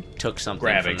he Him took something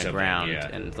grabbing from the something, ground yeah.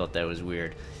 and thought that was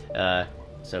weird.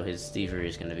 So his thievery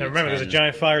is going to be Now remember, 10, there's a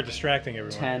giant fire distracting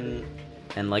everyone. 10,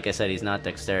 and like I said, he's not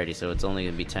dexterity, so it's only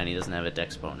going to be 10. He doesn't have a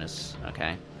dex bonus.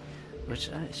 Okay. Which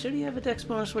should he have a dex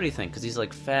bonus? What do you think? Because he's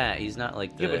like fat. He's not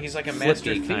like the Yeah, but he's like a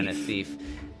master flippy kind of thief. thief.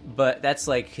 But that's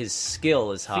like his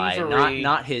skill is high, Thievery.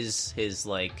 not his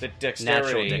like The dexterity.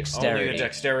 natural dexterity. Only the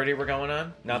dexterity we're going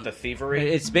on, not the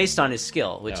thievery. It's based on his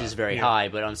skill, which Oh, is very yeah. high.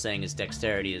 But I'm saying his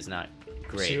dexterity is not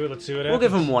great. Let's see what We'll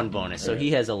give happens. him one bonus, so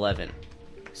he has 11.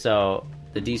 So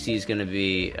the DC is going to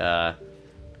be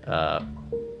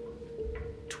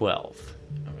 12.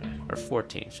 Or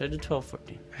 14. Should I do 12,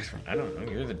 14? I don't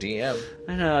know. You're the DM.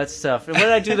 I know, it's tough. What did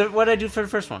I do? What did I do for the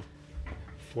first one?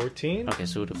 14? Okay,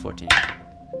 so we'll do 14.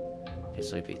 Okay,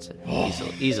 so he beats it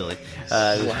easily. It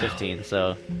was 15,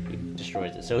 so he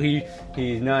destroys it. So he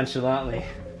nonchalantly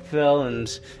fell and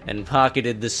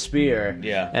pocketed the spear.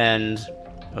 Yeah. And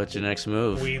what's your next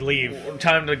move? We leave.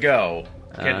 Time to go.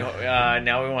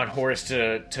 Now we want Horace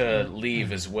to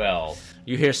leave as well.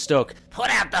 You hear Stoke,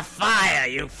 "Put out the fire,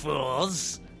 you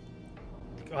fools!"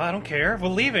 Oh, I don't care. We're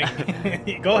leaving.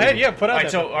 Go ahead. Yeah, put out. Alright,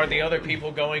 that. so are the other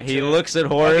people going to... He looks at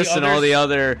Horace and all others- the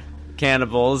other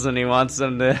cannibals, and he wants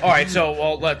them to. Alright, so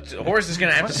Horace is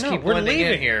going to have to No, keep we're blending in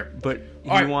leaving. here. But he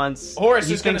All right, wants. Horace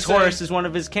he is gonna thinks say- Horace is one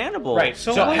of his cannibals. Right,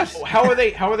 So so Horace- how are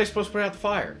they supposed to put out the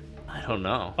fire? I don't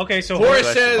know. Okay, so Horace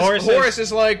question. says... Horace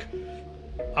is like...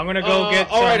 I'm gonna go get.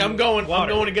 Alright, some I'm going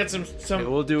water. to get some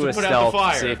We'll do to a put out stealth. the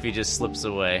fire. See if he just slips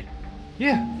away.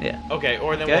 Yeah. Yeah. Okay,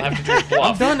 or then Okay. we'll have to do a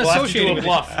bluff. I'm done we'll associating have to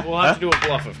with do a bluff. We'll have to do a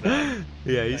bluff if not.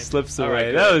 Yeah, he slips All away.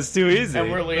 right, That good. was too easy.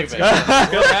 And we're leaving.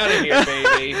 Let's get out of here,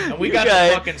 baby. And we You got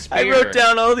guys- the fucking spear. I wrote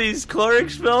down all these cleric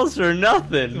spells for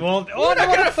nothing. Well, We're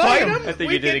not gonna fight him. I think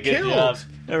we you did a get good killed. job.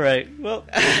 All right. Well,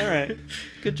 all right.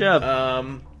 Good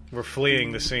job. We're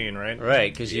fleeing the scene, right?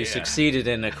 Right, because you Yeah. succeeded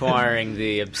in acquiring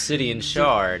the obsidian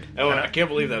shard. Oh, I can't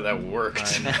believe that worked.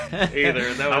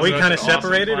 Either. That Are was we such kind an of awesome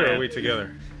separated, or plan. are we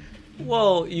together?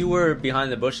 Well, you were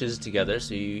behind the bushes together,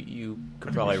 so you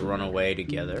could probably run away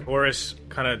together. Horace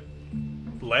kind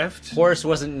of left. Horace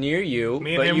wasn't near you,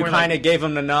 Me and but him you were kind of like- gave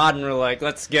him the nod and were like,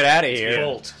 "Let's get out of here." Yeah.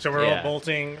 Bolt. So we're Yeah. all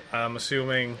bolting. I'm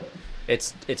assuming.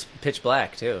 It's pitch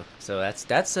black too, so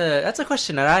that's a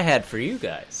question that I had for you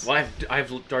guys. Well, I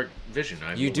have dark vision.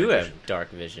 I have You low do light have vision.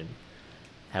 dark vision.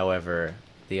 However,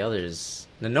 the others,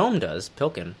 the gnome does,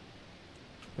 Pilkin.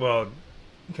 Well,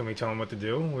 can we tell him what to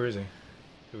do? Where is he?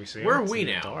 Do we see him? Where are we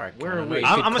now? Dark. Where I are don't know, we? You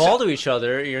I'm- could I'm call to each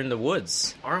other. You're in the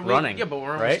woods, Aren't we? running. Yeah, but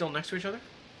aren't we right? still next to each other?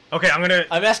 Okay, I'm gonna.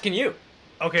 I'm asking you.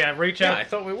 Okay, I reach Yeah, out I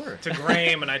thought we were. to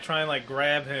Graham and I try and like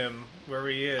grab him where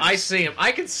he is. I see him.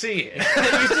 I can see it.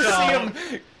 you just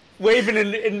see him waving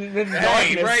in the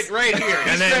Hey, darkness. right here.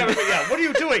 He's And then- grabbing me. Yeah, what are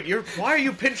you doing? Why are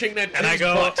you pinching that And I pig's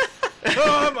go, butt?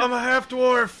 oh, I'm a half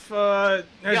dwarf.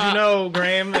 As Yeah. you know,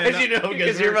 Graham. And, As you know,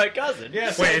 Because you're my cousin.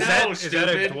 Yes. Wait, is that No, is that a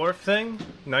stupid. dwarf thing?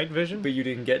 Night vision? But you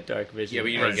didn't get dark vision. Yeah,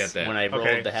 but you didn't as- get that. When I rolled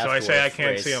Okay, the half so I say I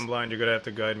can't race. see. I'm blind. You're gonna have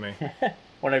to guide me.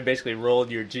 When I basically rolled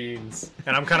your jeans.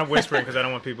 And I'm kind of whispering because I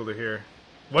don't want people to hear.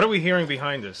 What are we hearing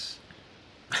behind us?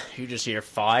 You just hear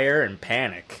fire and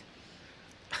panic.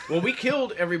 Well, we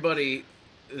killed everybody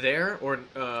there, or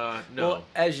no? Well,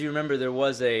 as you remember, there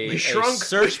was a shrunk.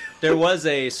 search. There was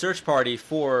a search party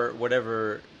for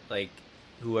whatever, like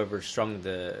whoever sprung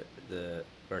the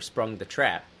sprung the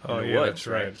trap in Oh, the yeah, woods. that's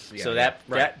right. Yeah, So yeah,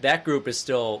 right. that group is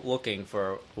still looking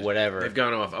for whatever. They've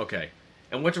gone off. Okay.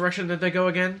 And what direction did they go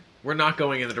again? We're not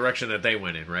going in the direction that they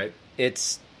went in, right?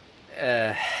 It's,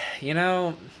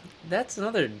 that's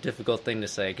another difficult thing to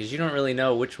say because you don't really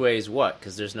know which way is what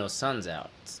because there's no sun's out.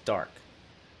 It's dark.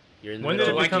 You're in the When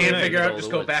middle did it of So I become can't night? figure middle out. of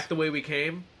Just the go back woods. the way we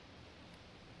came.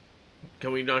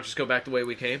 Can we not just go back the way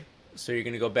we came? So you're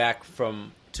gonna go back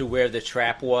to where the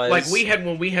trap was. Like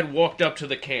when we had walked up to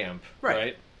the camp, Right.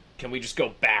 right? Can we just go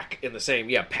back in the same,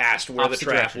 past where opposite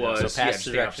the trap direction. was? So Yeah, past just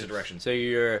the the direction. opposite direction.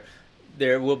 So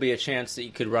there will be a chance that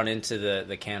you could run into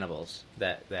the cannibals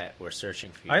that were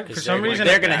searching for you. For 'Cause some they're reason-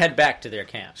 they're going to head back to their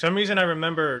camp. Some reason I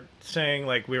remember saying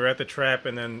like we were at the trap,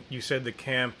 and then you said the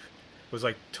camp was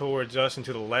like towards us and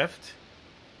to the left.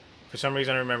 For some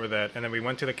reason I remember that, and then we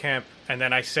went to the camp, and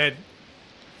then I said,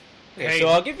 "Hey." So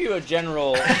I'll give you a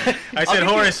general. I said,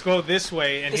 "Horace, go this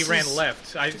way," and he This ran is-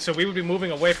 left. So we would be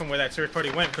moving away from where that search party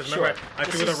went. Because remember, Sure. I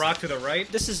This threw the is- rock to the right.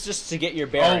 This is just to get your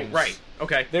Oh, bearings. right.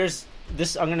 Okay. There's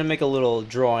this. I'm going to make a little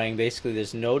drawing. Basically,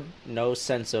 there's no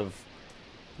sense of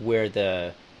where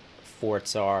the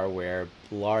forts are, where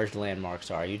large landmarks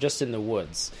are. You're just in the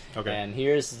woods. Okay. And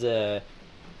here's the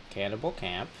cannibal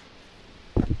camp.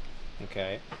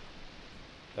 Okay.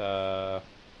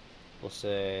 We'll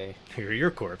say. Here are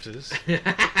your corpses.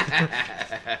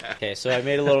 Okay, so I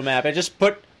made a little map.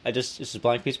 This is a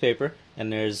blank piece of paper,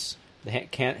 and there's the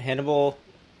Hannibal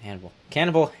Cannibal.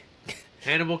 camp.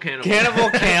 Hannibal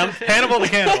the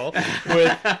cannibal.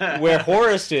 with where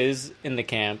Horace is in the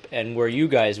camp and where you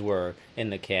guys were in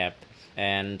the camp,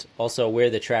 and also where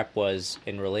the trap was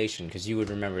in relation, because you would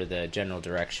remember the general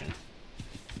direction.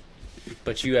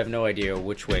 But you have no idea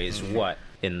which way is what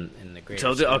in the greater.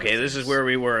 So, scheme of okay, this is things. where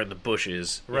we were in the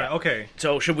bushes. Right. Okay.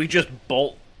 So, should we just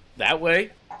bolt that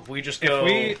way? If we just go... If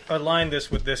we align this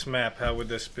with this map, how would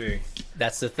this be?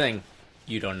 That's the thing.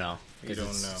 You don't know. 'cause You don't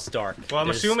it's know. It's dark. Well, I'm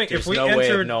assuming if there's we no way of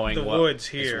entered knowing the what woods is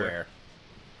here- where.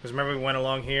 Because remember we went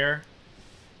along here.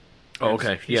 Oh,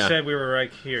 okay. He said we were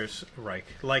right here,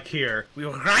 like here. We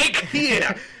were right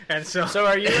here, and so. So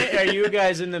are you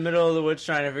guys in the middle of the woods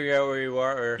trying to figure out where you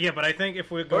are? Or... Yeah, but I think if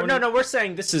we're Or, going. no, we're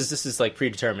saying this is like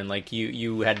predetermined. Like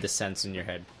you had the sense in your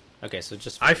head. Okay, so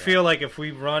just. I feel like if we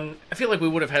run. I feel like we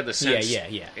would have had the sense Yeah.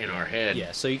 in our head.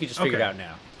 Yeah, so you could just figure it out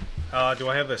now. Do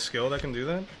I have the skill that can do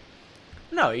that?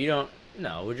 No, you don't.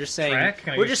 No, we're just saying. Track?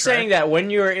 Can I We're use just track? saying that when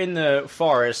you're in the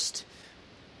forest,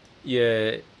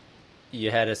 you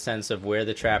had a sense of where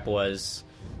the trap was.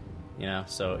 You know,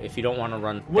 so if you don't want to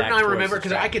run, Wouldn't back I towards remember? the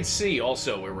Because trap- I can see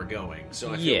also where we're going.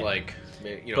 So I Yeah. feel like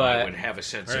I But- would have a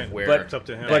sense Right. of where. But- It's up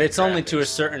to him. But it's trap only to a is.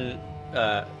 certain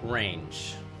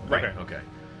range. Right. Okay. Okay.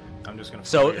 I'm just gonna.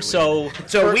 So So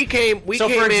we came. We so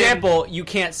came for in- example, you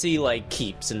can't see like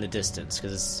keeps in the distance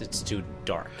because it's too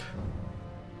dark.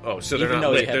 Oh, so they're even not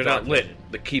though lit. you have They're not dark lit. vision.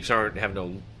 The keeps have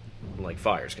no like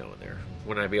fires going there.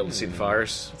 Wouldn't I be able to see the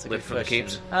fires That's a lit good from question. the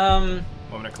keeps?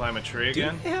 Want me to climb a tree Do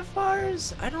again? they have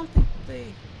fires? I don't think they.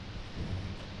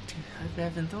 I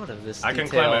haven't thought of this. I can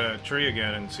detail. climb a tree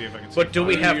again and see if I can. See But do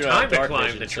we fire. have You time to dark climb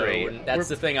vision, the so tree? that's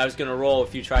the thing I was going to roll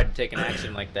if you tried to take an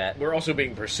action like that. We're also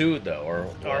being pursued, though, or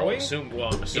Are we? I'm assuming.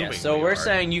 Yeah, so we we're are.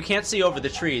 saying you can't see over the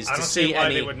trees I to don't see see why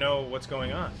any. they would know what's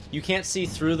going on. You can't see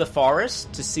through the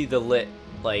forest to see the lit,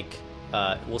 like,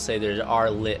 we'll say there are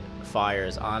lit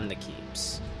fires on the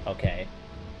keeps, okay?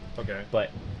 Okay. But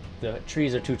the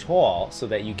trees are too tall so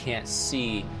that you can't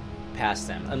see past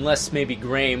them. Unless maybe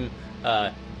Graham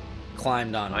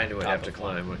climbed on I knew I'd top have to of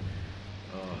one. climb.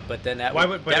 But then that Why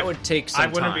would, but that if- would take some I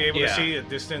wouldn't time. be able Yeah. to see a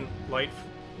distant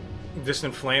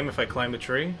flame if I climbed the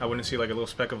tree. I wouldn't see like a little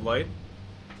speck of light.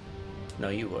 No,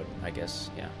 you would, I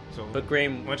guess, yeah. So But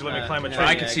Graham... why don't you let me climb a yeah, tree?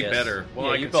 I yeah, can see guess. better. Well,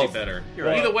 Yeah, I you can both, see better. You're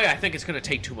Well, right. either way, I think it's going to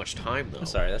take too much time, though. I'm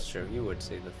sorry, that's true. You would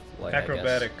see the light, I guess.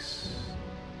 Acrobatics.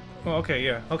 Oh, okay,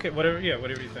 yeah, okay, whatever you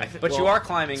think. But you Well, are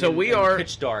climbing so in, we in are-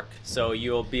 pitch dark, so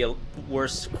you'll be a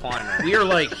worse climber. We are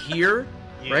like here,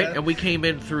 Yeah. right? And we came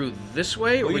in through this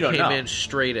way, or Well, you we don't came know. in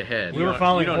straight ahead? We were don't-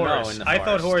 following you don't know Horus. in the I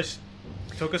thought forest.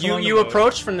 Horus took us along You the road.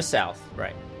 approached from the south,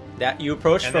 right? That you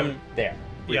approached And from then- there.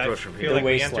 We Yeah, I approached from feel here. like The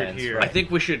we entered wastelands, here. I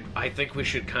think we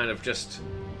should kind of just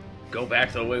go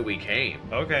back the way we came,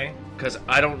 Okay. because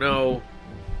I don't know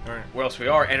All right. where else we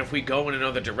are, and if we go in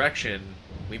another direction,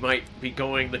 we might be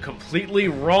going the completely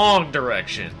wrong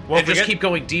direction, Well, and just forget- keep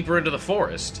going deeper into the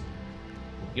forest.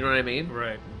 You know what I mean?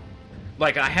 Right.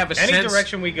 Like I have a Any sense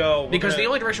direction we go, we're because gonna- the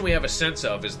only direction we have a sense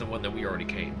of is the one that we already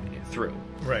came through.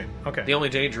 Right. Okay. The only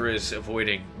danger is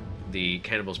avoiding the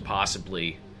cannibals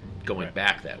possibly going Right.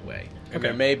 back that way. And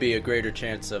there may be a greater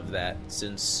chance of that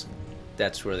since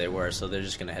that's where they were, so they're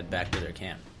just going to head back to their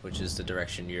camp, which is the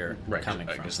direction you're coming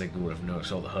from. Because they would have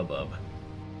noticed all the hubbub.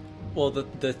 Well,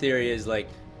 the theory is like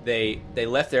they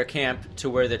left their camp to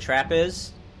where the trap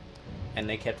is, and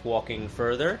they kept walking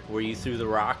further where you threw the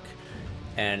rock,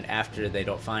 and after they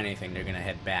don't find anything, they're going to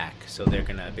head back. So they're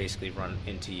going to basically run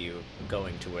into you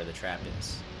going to where the trap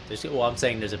is. Well, I'm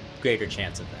saying there's a greater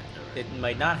chance of that. It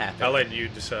might not happen. I'll let you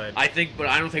decide. I think, but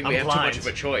I don't think we I'm have blind. too much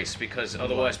of a choice because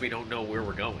otherwise we don't know where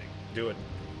we're going. Do it.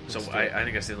 So Let's do I it.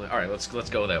 think that's the only. All right, let's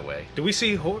go that way. Do we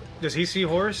see? Does he see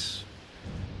Horus?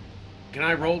 Can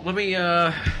I roll? Let me.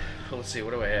 Let's see.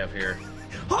 What do I have here?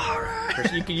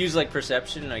 You could use like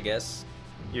perception, I guess.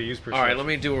 You use perception. All right, let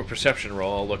me do a perception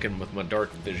roll. I'll look in with my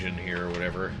dark vision here or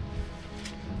whatever.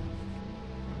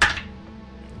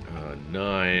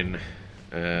 9.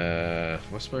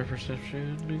 What's my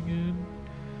perception again?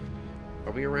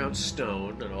 Are we around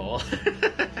stone at all?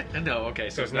 No. Okay,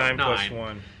 So so it's not 9 plus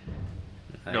 1.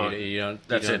 No, you don't.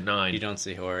 that's you don't, it, 9. You don't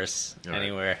see Horus All right.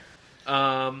 anywhere.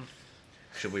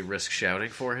 Should we risk shouting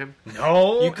for him?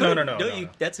 No, You could. no.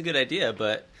 That's a good idea,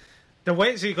 but The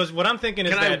way, see, because what I'm thinking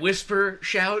is Can I that whisper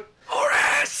shout?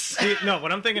 Horus! see, no,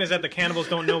 what I'm thinking is that the cannibals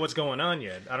don't know what's going on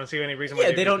yet. I don't see any reason why.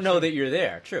 yeah, they don't know that you're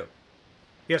there. True.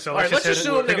 Yeah, so All right, let's head-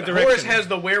 assume pick that a Horus direction. has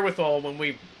the wherewithal when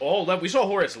we all left. We saw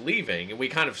Horus leaving, and we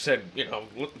kind of said,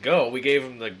 go. We gave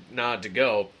him the nod to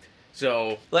go.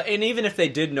 So And even if they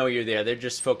did know you're there, they're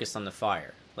just focused on the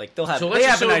fire. Like they'll have. So they let's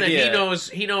have assume an that idea.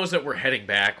 he knows that we're heading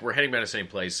back. We're heading back to the same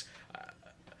place.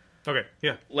 Okay,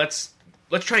 yeah, Let's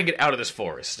try and get out of this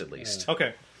forest at least.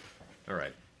 okay. All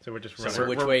right. So we're just So running So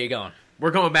which way are you going?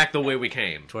 We're going back the way we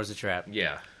came. Towards the trap.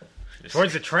 Yeah.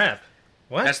 towards the trap.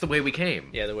 What? That's the way we came.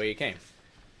 Yeah, the way you came.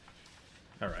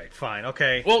 All right, fine,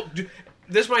 okay. Well,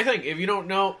 this is my thing. If you don't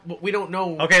know, we don't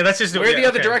know Okay, let's just do where yeah, the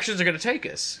other okay. directions are going to take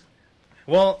us.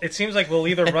 Well, it seems like we'll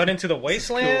either run into the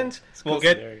wasteland, It's a cool we'll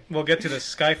scenario. get to the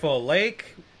Skyfall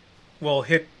Lake, we'll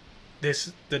hit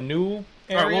the new All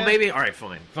area. right, well, maybe. All right,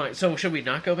 fine. So, should we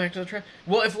not go back to the trap?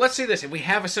 Well, let's see this. If we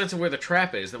have a sense of where the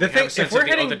trap is, then we have a sense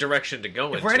of the direction to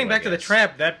go. If we're heading back to the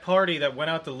trap, that party that went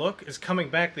out to look is coming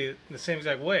back the same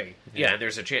exact way. Yeah,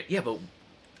 there's a chance. Yeah, but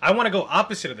I want to go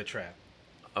opposite of the trap.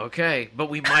 okay, but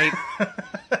we might.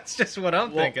 That's just what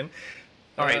I'm thinking.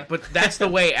 All right, but that's the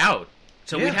way out.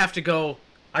 So Yeah. we'd have to go.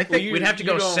 I think we'd have to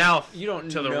go south. You don't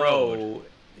to the know road.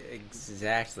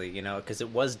 exactly, because it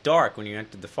was dark when you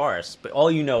entered the forest. But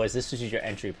all you know is this was your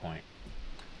entry point.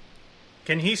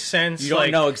 Can he sense? You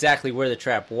don't know exactly where the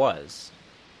trap was.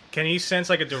 Can he sense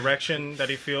like a direction that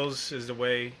he feels is the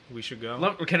way we should go?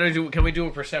 Can we do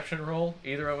a perception roll,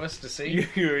 either of us, to see?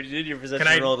 You did your perception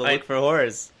Can I- roll to look for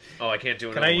horrors. Oh, I can't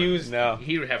do it. Can I use? No.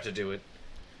 He would have to do it.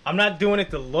 I'm not doing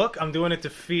it to look. I'm doing it to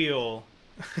feel.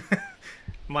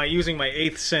 Using my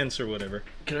eighth sense or whatever.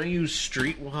 Can I use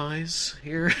Streetwise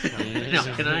here? No,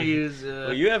 can I use?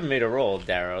 Well, you haven't made a roll,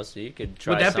 Darrow, so you could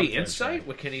try. Would that be something. insight?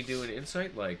 What can he do in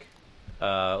insight? Like,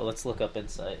 Let's look up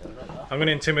insight. I'm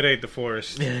gonna intimidate the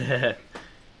forest.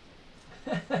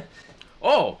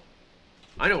 oh,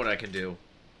 I know what I can do.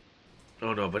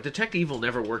 Oh no, but detect evil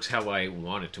never works how I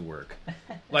want it to work.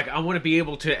 Like, I want to be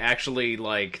able to actually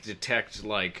detect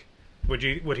Would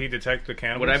he detect the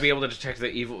cannibals? Would I be able to detect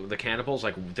the cannibals,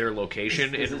 like their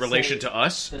location Does in it relation say- to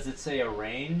us? Does it say a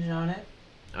range on it?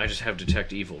 I just have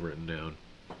detect evil written down.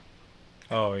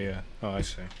 Oh yeah. Oh, I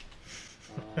see.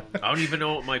 I don't even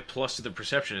know what my plus to the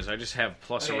perception is. I just have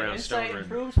plus around stone Insight written.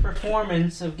 improves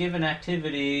performance of given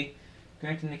activity,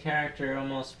 granting the character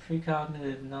almost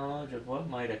precognitive knowledge of what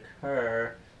might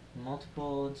occur.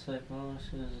 Multiple insight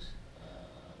bonuses.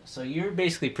 So you're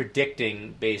basically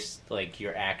predicting based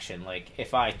your action. Like,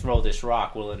 if I throw this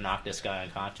rock, will it knock this guy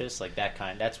unconscious? Like that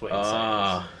kind. That's what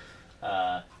insight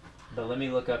is. But let me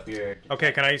look up your.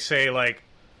 Okay, can I say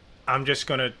I'm just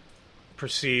gonna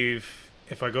perceive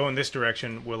if I go in this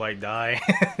direction, will I die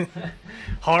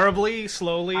horribly,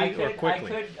 slowly, or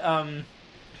quickly?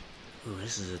 Ooh,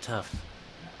 this is a tough.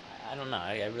 I don't know.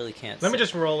 I really can't. Let me say.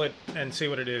 just roll it and see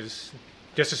what it is,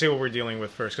 just to see what we're dealing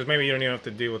with first. Because maybe you don't even have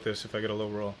to deal with this if I get a low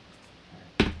roll.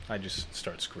 I just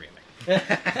start screaming.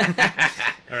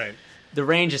 All right. The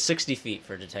range is 60 feet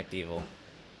for detect evil.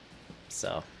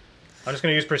 So. I'm just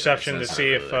going to use perception to That's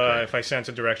see not really that if I sense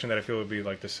a direction that I feel would be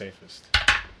the safest.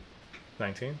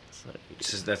 19?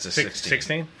 That's a 16.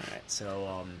 16? All right.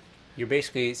 So you're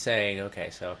basically saying,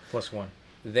 okay, so Plus 1.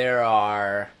 there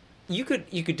are. You could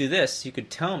do this. You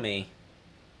could tell me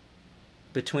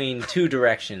between two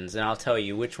directions, and I'll tell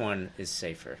you which one is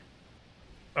safer.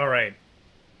 All right.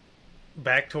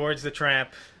 Back towards the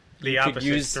trap. The You could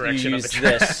opposite direction of the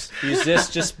trap. this. Use this.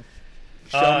 Just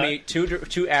show me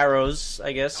two arrows,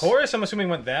 I guess. Horus, I'm assuming,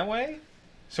 went that way?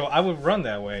 So I would run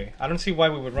that way. I don't see why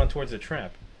we would run towards the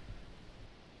trap.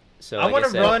 So I wanna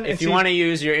guess run if and you see- want to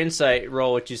use your insight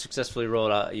roll, which you successfully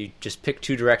rolled out, you just pick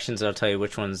two directions, and I'll tell you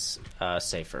which one's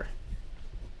safer.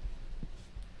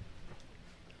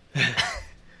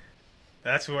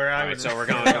 That's where I All would. right, so we're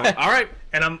going. All right.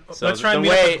 And So let's try and the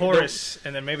meet up way- with Horus,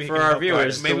 and then maybe he for can our help viewers, guide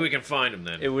us. Maybe we can find him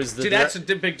then. It was the See, that's a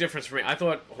big difference for me. I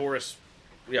thought Horus,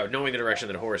 knowing the direction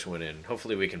that Horus went in,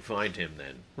 hopefully we can find him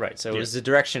then. right. So it was the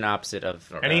direction opposite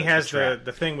of. And he has trap.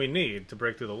 the thing we need to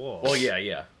break through the wall. Well,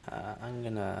 yeah. I'm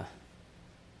gonna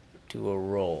do a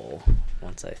roll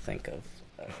once I think of.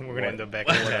 We're gonna end up back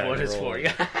in the tavern. What is for?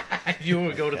 Yeah. You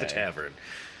would go to the Okay. tavern.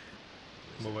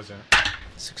 What was that?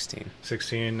 16.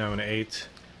 16. No, an 8.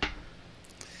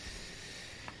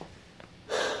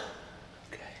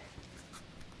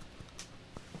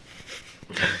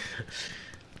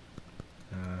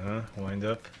 Wind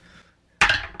up.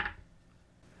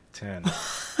 10.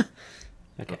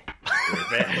 Okay.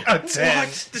 A 10.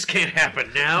 What? This can't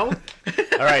happen now.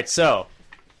 All right. So,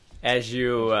 as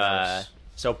you,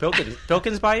 so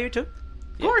Pilkins by you too?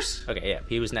 Of course. Okay. Yeah,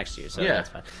 he was next to you, so Yeah. that's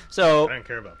fine. So I don't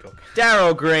care about Pilk.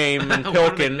 Darrow, Graham, and I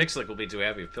don't think Pilkin, Nixlick will be too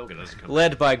happy if Pilkin doesn't come.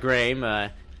 led by Graham,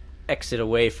 exit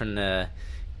away from the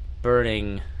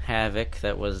burning havoc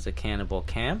that was the cannibal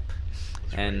camp,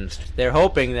 and they're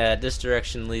hoping that this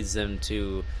direction leads them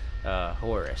to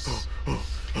Horus.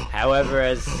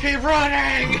 However, Keep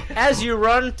running! as you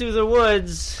run through the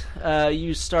woods,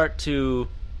 you start to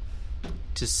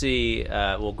see.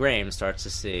 Graham starts to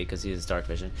see, because he has dark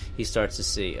vision. He starts to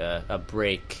see a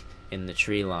break in the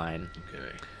tree line, Okay.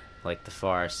 like the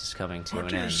forest is coming to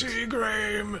an end.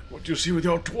 Graham? What do you see with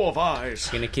your 12 eyes?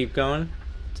 Gonna keep going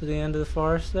to the end of the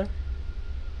forest there?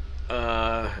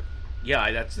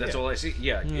 Yeah, that's all I see.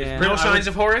 Yeah. Yeah. No signs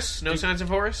of Horus? No signs of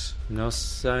Horus? No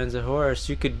signs of Horus.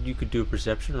 You could do a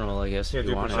perception roll, I guess, Yeah, if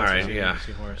you do wanted. All right, See yeah.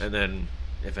 Horus. And then,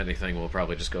 if anything, we'll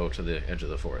probably just go to the edge of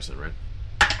the forest then, right?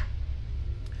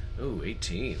 Ooh,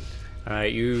 18. All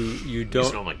right, you Using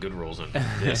don't. all my good rolls on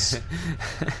this.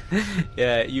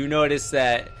 Yeah, you notice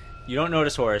that you don't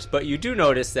notice Horus, but you do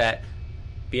notice that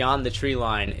beyond the tree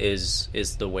line is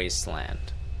the wasteland.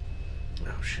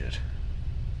 Oh, shit.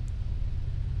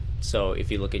 So if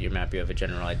you look at your map, you have a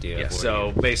general idea. Yeah, of where so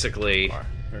you basically, are.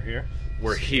 We're here.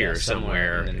 we're here Yeah,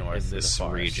 somewhere in the north of the this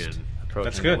forest, region. approaching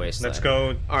That's the good. wasteland. Let's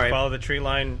go All right. follow the tree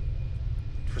line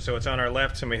so it's on our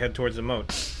left and we head towards the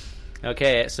moat.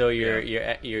 Okay, so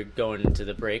you're going to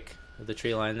the break of the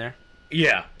tree line there.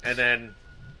 Yeah, and then...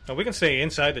 Oh, we can stay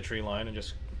inside the tree line and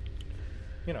just,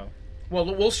 Well,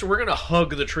 we're going to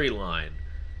hug the tree line.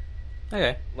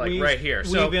 Okay. Like Weave- right here,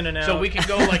 so weave in and so out. we can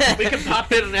go like we can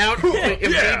pop in and out if need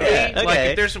be. Like Okay.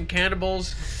 if there's some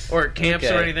cannibals or camps or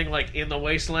Okay. anything like in the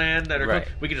wasteland that are Right.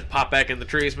 we can just pop back in the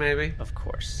trees maybe. Of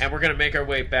course. And we're gonna make our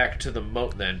way back to the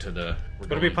moat then to the. would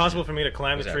it be possible for me to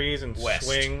climb What's the that? trees and West.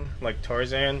 swing like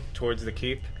Tarzan towards the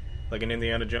keep, like in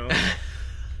Indiana Jones,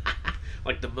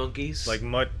 like the monkeys, like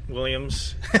Mutt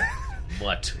Williams?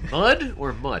 Mud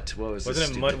or Mutt? What was Wasn't this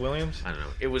it stupid- Mutt Williams? I don't know.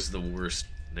 It was the worst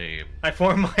name. I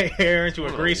formed my hair into a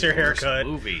One of the greaser worst haircut.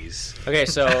 Movies. Okay,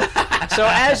 so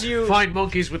as you Find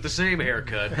monkeys with the same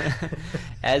haircut.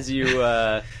 as you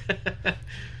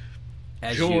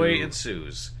as Joy you,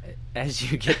 ensues.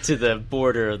 as you get to the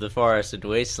border of the forest and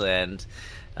wasteland,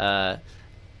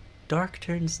 dark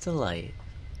turns to light.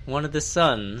 One of the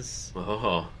suns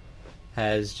Oh,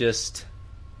 has just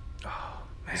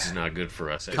this is not good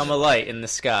for us. come alight in the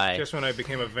sky. Just when I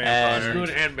became a And- vampire. Good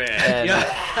and bad.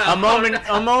 And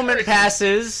a moment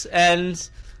passes, and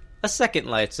a second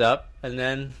lights up, and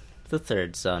then the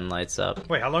third sun lights up.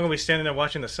 Wait, how long are we standing there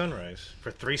watching the sunrise? For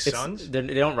 3 It's- suns? They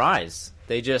don't rise.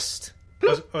 They just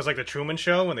It was like the Truman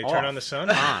Show when they turn Off. on the sun?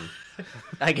 on.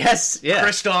 I guess, yeah.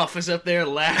 Kristoff is up there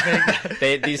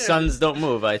laughing. These suns don't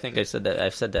move. I think I said that.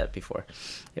 I've said that before.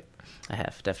 Yep, I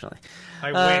have definitely.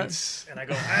 I wince and I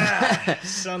go,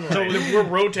 sunlight. So we're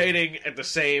rotating at the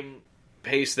same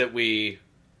pace that we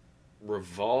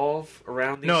revolve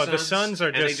around these No, suns? the suns are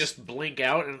and they just- just blink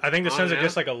out. And I think the on suns and are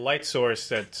just out? like a light source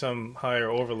that some higher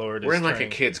overlord We're is in like a trying-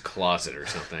 kid's closet or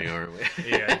something, aren't we?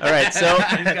 Yeah. All right, so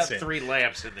He's got That's it. 3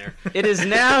 lamps in there. it is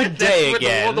now day That's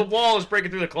again. where the wall is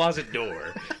breaking through the closet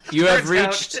door. You have Turns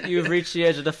reached out- you have reached the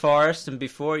edge of the forest, and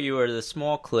before you are the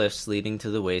small cliffs leading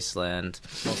to the wasteland.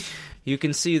 You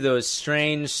can see those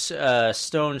strange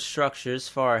stone structures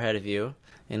far ahead of you,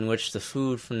 in which the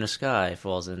food from the sky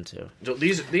falls into. So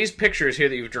these pictures here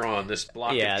that you've drawn, this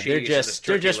block Yeah, of cheese, they're and this just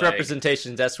turkey leg,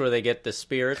 representations. That's where they get the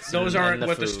spirits. Those and aren't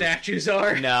what the food. statues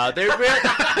are. No, they're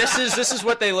this is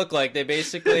what they look like. They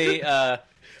basically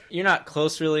you're not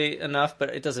close really enough,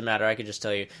 but it doesn't matter. I can just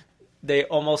tell you, they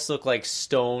almost look like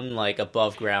stone, like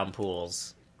above ground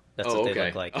pools. That's Oh, what they okay.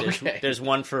 look like. Okay. There's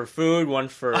one for food, one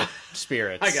for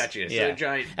spirits. I got you. So Yeah.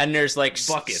 giant And there's like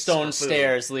buckets stone of food.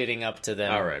 stairs leading up to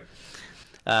them. All right.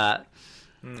 All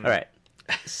right.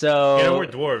 So You know, we're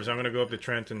dwarves. I'm going to go up to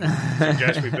Trent and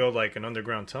suggest we build like an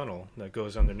underground tunnel that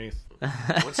goes underneath.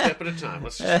 One step at a time.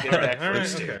 Let's just get back All right,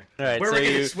 first here. okay. All right, Where so are we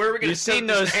gonna- you, where are we gonna you've seen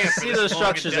set this those camp for see this those long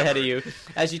structures ahead of endeavor? you.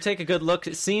 As you take a good look,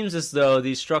 it seems as though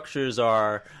these structures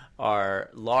are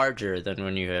larger than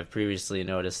when you have previously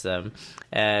noticed them,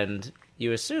 and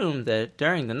you assume that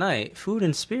during the night, food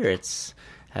and spirits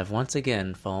have once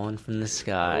again fallen from the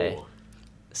sky. Oh.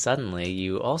 Suddenly,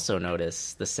 you also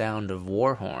notice the sound of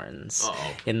war horns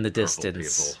Uh-oh. in the Purple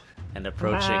distance people. and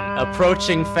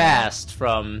approaching fast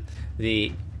from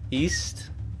the east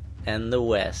and the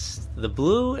west. The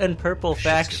blue and purple Shit's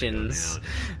gonna go factions, down.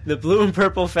 the blue and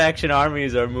purple faction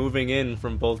armies are moving in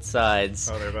from both sides,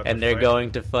 Oh, they're about to and they're fight?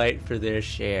 going to fight for their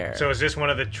share. So is this one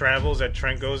of the travels that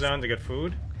Trent goes on to get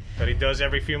food? That he does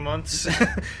every few months?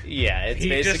 yeah, it's He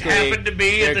just basically happened to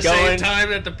be at they're the same going- time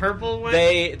that the purple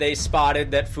went. They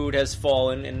spotted that food has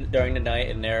fallen during the night,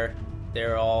 and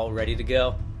they're all ready to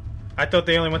go. I thought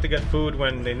they only went to get food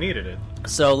when they needed it.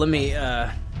 So let me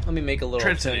make a little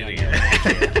Trent's an thing on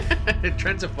idiot.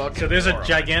 Trent's a fucking So there's a moron.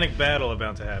 gigantic battle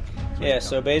about to happen. Yeah,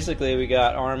 so basically we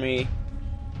got army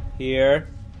here,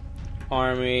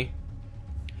 army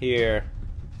here,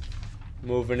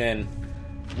 moving in.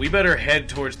 We better head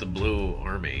towards the blue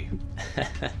army.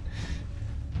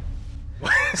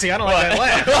 See, I don't like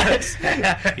that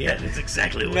laugh. Yeah, that's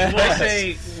exactly what No. it I was.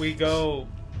 say we go.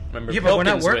 Remember, Yeah, but we're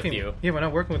not Pilkins working. with you. Yeah, we're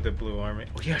not working with the Blue Army.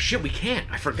 Oh, yeah, shit, we can't.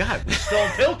 I forgot. We stole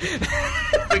Pilkin.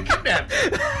 We kidnapped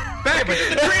him. Back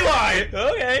into the tree line.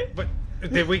 Okay. But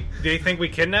did they think we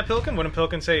kidnapped Pilkin? Wouldn't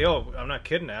Pilkin say, "Oh, I'm not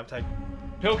kidnapped"?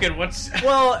 Pilkin, what's...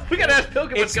 Well, We gotta ask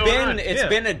Pilkin what's going on. It's Yeah.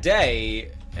 been a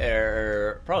day,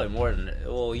 or probably more than.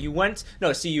 Well, you went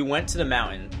to the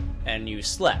mountain and you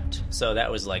slept. So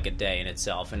that was like a day in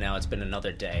itself, and now it's been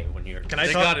another day when you're. Can I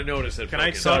They talk? gotta notice that. Can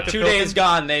I Pilkin's talk not- to 2 Pilkin? days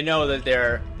gone, they know that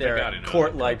their gotta know.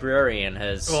 court librarian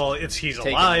has. Well, he's Taken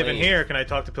alive in leave. here. Can I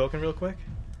talk to Pilkin real quick?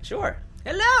 Sure.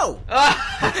 Hello.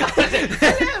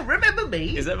 Hello, remember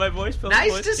me? Is that my voice? Pilkin's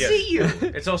Nice voice? to Yes. see you.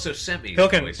 It's also Semi.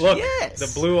 Pilkin, voice. look, Yes.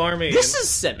 the Blue Army. This is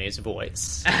Semi's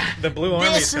voice. the Blue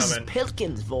Army's This is coming.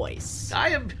 Pilkin's voice. I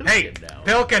am Pilkin Hey, now.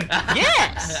 Pilkin,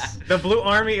 Yes. the Blue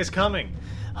Army is coming.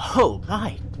 Oh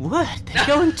my word! They're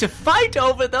going to fight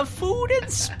over the food and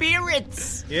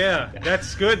spirits. Yeah,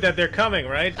 that's good that they're coming,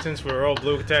 right? Since we're all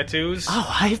blue tattoos.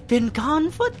 Oh, I've been gone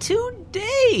for 2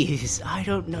 days. I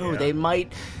don't know. Yeah.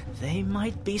 They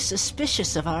might be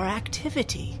suspicious of our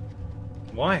activity.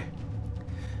 Why?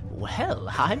 Well,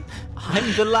 I'm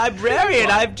the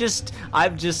librarian. I've just a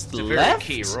very left.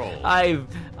 key role.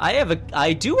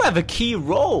 I do have a key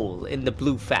role in the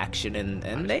blue faction, and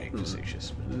they Being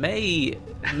facetious. may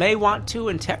want to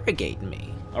interrogate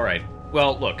me. All right.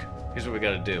 Well, look. Here's what we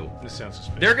got to do. This sounds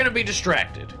suspicious. They're going to be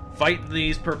distracted fighting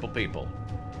these purple people.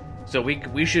 So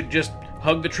we should just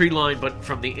hug the tree line, but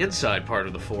from the inside part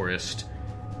of the forest.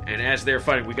 And as they're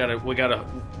fighting, we gotta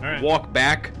right. walk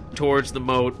back towards the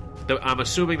moat. I'm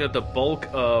assuming that the bulk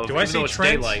of Do I even see though it's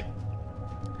Trent? daylight.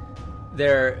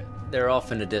 They're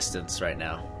off in the distance right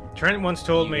now. Trent once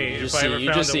told You me if just I see- ever you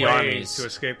found just a see way armies. to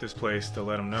escape this place, to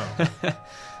let him know.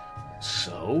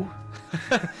 So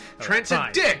Trent's a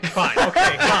Fine. dick. Fine.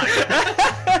 Okay. Fine.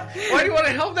 Why do you want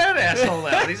to help that asshole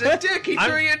out? He's a dick. He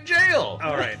threw you in jail.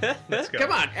 All right. Let's go.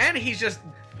 Come on, and he's just.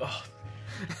 Oh.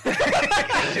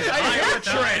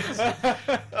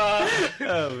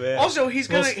 Oh man! Also, he's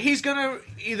gonna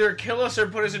either kill us or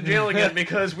put us in jail again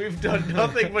because we've done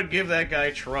nothing but give that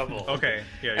guy trouble. Okay.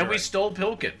 Yeah. and you're we right. stole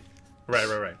Pilkin.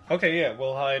 Right. Okay. Yeah.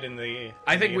 We'll hide in the.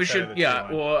 I think the we inside should. of the Yeah.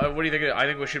 tree line. Well, what do you think? I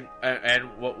think we should. And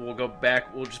we'll go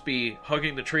back. We'll just be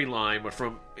hugging the tree line, but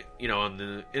from on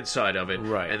the inside of it,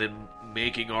 Right. And then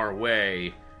making our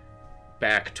way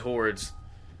back towards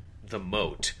the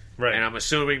moat. Right. And I'm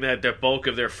assuming that the bulk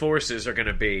of their forces are going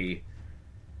to be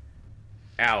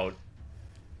out.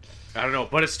 I don't know,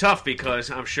 but it's tough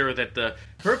because I'm sure that the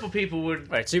purple people would.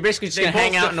 Right, so you're basically just They gonna both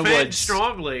hang out in the defend woods.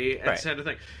 strongly and Right. said a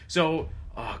thing. So,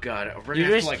 oh god, we're You're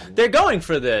gonna just- have to, like. they're going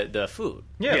for the food.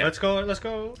 Yeah. Yeah. Let's go.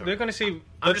 They're going to see.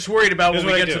 I'm just worried about Here's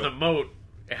when we what I get to do. the moat,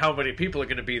 how many people are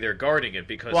going to be there guarding it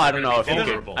because Well, I they're don't gonna know be if you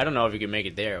vulnerable. can, I don't know if you can make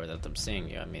it there without them seeing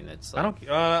you. I mean, it's. Like, I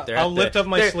don't. they're I'll at lift up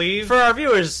my they're- sleeve. For our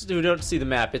viewers who don't see the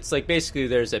map, it's like basically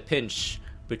there's a pinch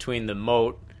between the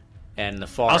moat and the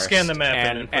forest. scan the map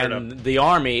and put it and the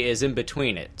army is in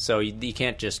between it, so you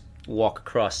can't just walk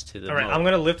across to the All right. moat. I'm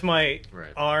going to lift my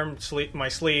Right. my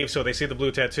sleeve, so they see the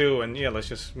blue tattoo, and yeah, let's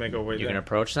just make our way You there. can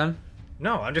approach them.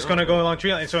 No, I'm just going to go along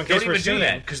tree line. So in case Don't we're even do seen,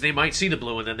 that because they might see the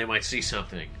blue and then they might see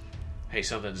something. Hey,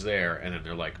 something's there, and then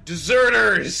they're like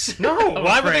deserters. No, I'm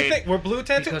why would they afraid. think we're blue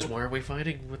tattoo? Because why are we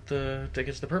fighting with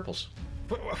against the purples?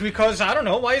 Because I don't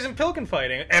know. Why isn't Pilkin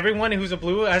fighting? Everyone who's a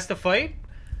blue has to fight.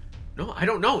 No, I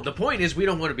don't know. The point is we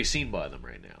don't want to be seen by them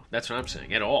right now. That's what I'm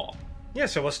saying at all. Yeah,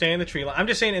 so we'll stay in the tree line. I'm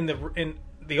just saying in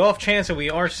the off chance that we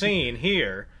are seen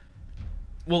here.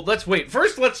 Well, let's wait.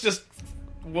 First, let's just.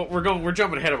 We're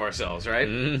jumping ahead of ourselves, right?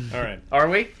 All right. Are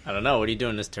we? I don't know. What are you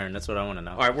doing this turn? That's what I want to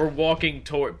know. All right, we're walking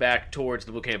back towards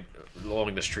the blue camp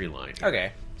along this tree line.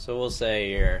 Okay, so we'll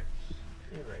say you're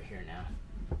right here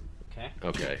now. Okay.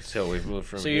 Okay, so we've moved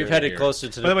from. So here you've to headed here. closer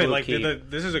to the By the way, blue like, key.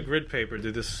 this is a grid paper.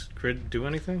 Did this grid do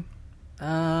anything?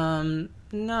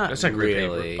 Not That's not grid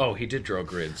really. paper. Oh, he did draw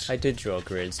grids. I did draw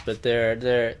grids, but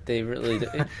they really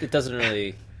it doesn't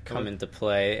really come into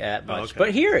play at much. okay.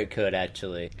 But here it could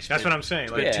actually. That's what I'm saying.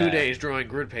 Like, Yeah. 2 days drawing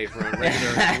grid paper on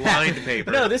regular lined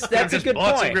paper. No, that's I a just good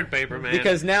bought some point. grid paper, man.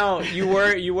 Because now you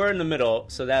were in the middle,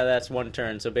 so that's one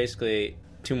turn. So basically,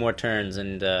 2 more turns,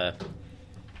 and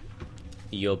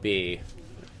you'll be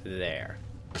there.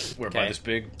 we're by okay. this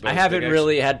big. I haven't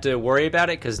really had to worry about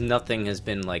it because nothing has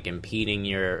been like impeding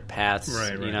your paths.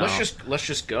 Right, right. You know? Let's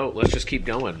just go. Let's just keep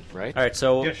going, right? All right,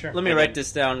 so Yeah, sure. let me And write then-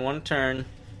 this down. One turn,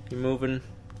 you're moving.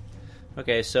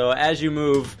 Okay, so as you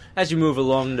move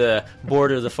along the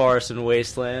border of the forest and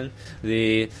wasteland,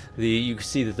 you can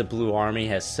see that the Blue Army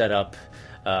has set up,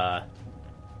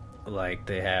 like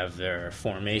they have their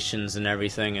formations and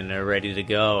everything, and they're ready to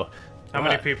go. how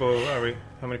many people are we?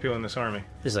 How many people in this army?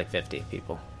 There's like 50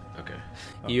 people. Okay.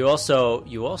 You also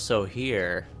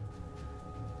hear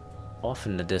off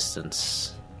in the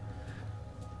distance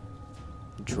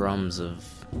drums of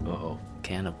Oh.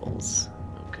 cannibals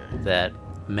Okay. that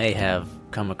may have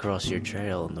come across your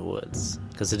trail in the woods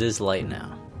because it is light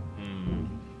now.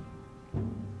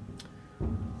 All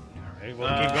right.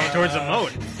 we'll keep going towards the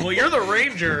moat. Well, you're the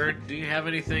ranger. Do you have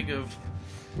anything of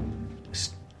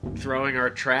throwing our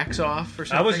tracks off or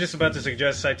something? I was just about to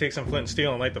suggest I take some flint and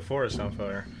steel and light the forest on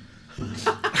fire.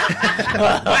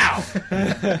 Wow.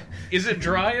 Is it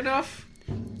dry enough?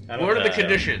 I don't What are know. the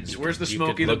conditions? Where's the You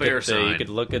Smokey could the look Bear at sign? You could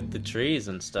look at the trees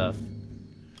and stuff.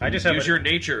 I just have Use a, your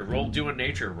nature roll. Do a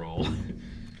nature roll.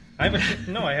 I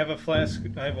have a flask.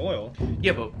 I have oil.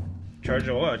 Yeah, but Charge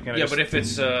of oil. Can I just,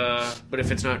 but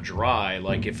if it's not dry,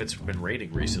 like if it's been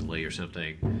raining recently or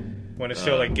something. when it's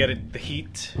still like the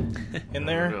heat in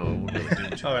there. No,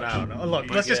 Oh, and I don't know. Look,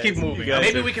 let's just keep moving. guys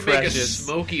maybe are we can make a precious.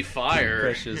 smoky fire.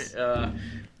 Precious.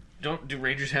 Do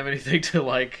Rangers have anything to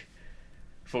like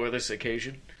for this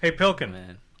occasion? Hey, Pilkin,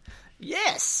 Man.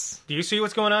 Yes. do you see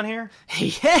what's going on here?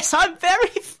 Yes, I'm very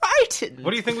frightened.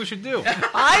 What do you think we should do?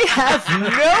 I have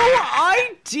no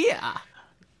idea.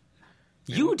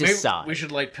 You Maybe decide. we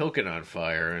should light Pilkin on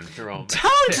fire and throw him.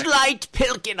 Don't light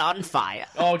Pilkin on fire.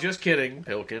 Oh, just kidding,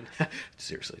 Pilkin.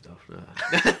 Seriously, though.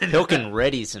 Pilkin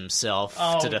readies himself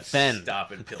to defend.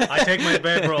 Stop it, Pilkin. I take my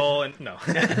bedroll and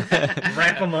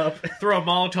wrap him up. Throw a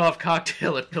Molotov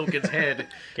cocktail at Pilkin's head.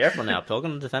 Careful now,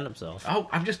 Pilkin will defend himself. Oh,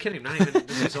 I'm just kidding. Not even.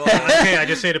 This is all Okay, I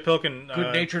just say to Pilkin,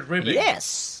 good-natured ribbon.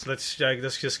 Yes. let's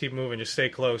just keep moving. Just stay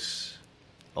close.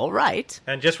 All right.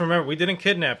 And just remember, we didn't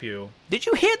kidnap you. Did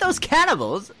you hear those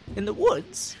cannibals in the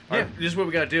woods? Yeah, this is what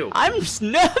we gotta do. I'm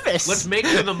nervous. Let's make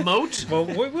for the moat. Well,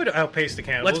 we would outpace the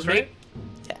cannibals, Let's right?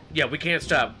 make. Yeah, we can't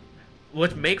stop.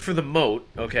 Let's make for the moat,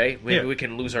 okay? Maybe Yeah. we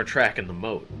can lose our track in the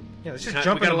moat. Yeah, let's just We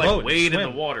jump in gotta the like boat and wade in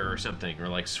swim. the water or something, or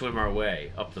like swim our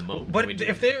way up the moat. But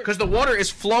if they're- because the water is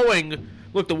flowing,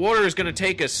 look, the water is going to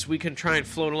take us. We can try and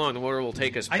float along. The water will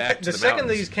take us back to the the second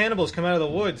mountains. these cannibals come out of the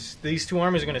woods, these two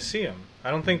armies are going to see them. I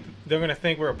don't think they're going to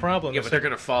think we're a problem. Yeah, but they're going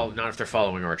to follow. Not if they're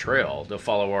following our trail. They'll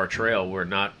follow our trail. We're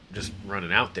not just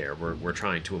running out there. We're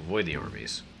trying to avoid the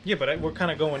armies. Yeah, but we're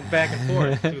kind of going back and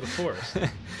forth through the forest.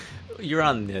 You're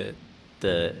on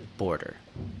the border.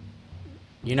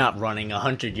 You're not running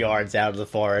 100 yards out of the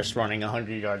forest, running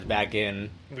 100 yards back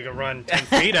in. We can run 10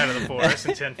 feet out of the forest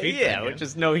and 10 feet Yeah, back which in.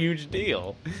 is no huge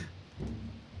deal.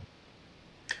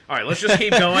 All right, let's just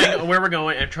keep going where we're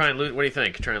going and try and lose. What do you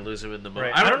think? Try and lose them in the moat.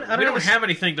 Right. I I don't. don't We have don't a- have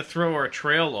anything to throw our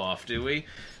trail off, do we?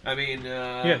 I mean,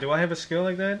 Yeah, do I have a skill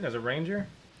like that as a ranger?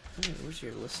 Where's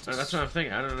your list? that's what I'm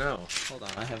thinking. I don't know. Hold on,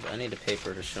 I need a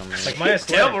paper to show me. Like my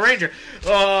Terrible athletic. Ranger.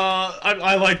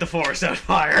 I light the forest on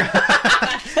fire.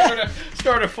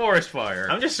 start a forest fire.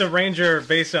 I'm just a ranger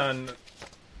based on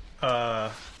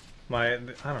I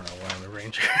don't know why I'm a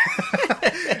ranger.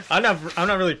 I'm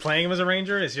not really playing him as a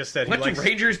ranger. It's just that What he do likes.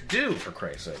 Rangers do, for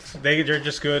Christ's sakes? They're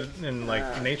just good in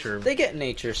nature. They get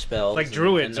nature spells. Like and-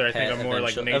 druids, and I think, pet are more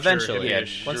like eventually- nature Eventually, yeah.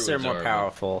 hitters. Once they're Druids more are,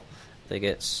 powerful, they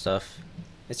get stuff.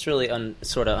 It's really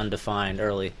sort of undefined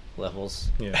early levels.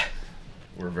 Yeah.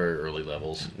 We're very early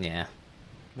levels. Yeah.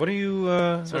 What are you?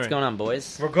 So what's going on,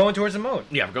 boys? We're going towards the moat.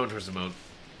 Yeah, we're going towards the moat.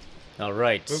 All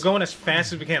right. We're going as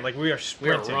fast as we can. Like we are We are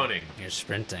sprinting. running. You're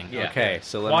sprinting. Yeah. Okay,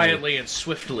 so let me... Quietly and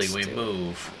swiftly we Still.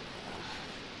 move.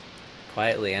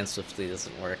 Quietly and swiftly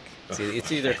doesn't work.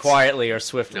 It's either quietly or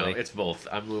swiftly. No, it's both.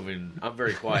 I'm moving. I'm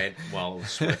very quiet while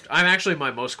swift. I'm actually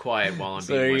my most quiet while I'm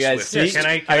So being are my you guys swiftest. Can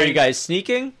are I- you guys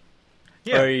sneaking?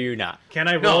 Yeah. Or are you not? Can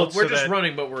I roll? No, we're so just that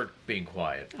running, but we're being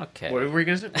quiet. Okay. What were we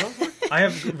gonna say? Well, I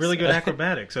have really good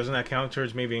acrobatics. Doesn't that count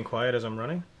towards me being quiet as I'm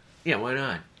running? yeah, why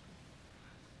not?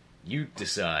 You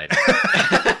decide.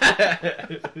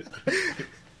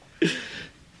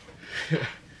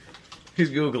 He's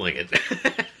googling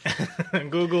it.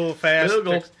 Google fast.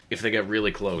 Google. If they get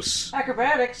really close.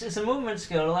 Acrobatics is a movement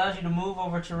skill. It allows you to move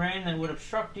over terrain that would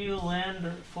obstruct you, land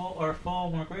or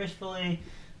fall more gracefully,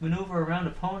 maneuver around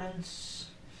opponents.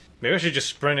 Maybe I should just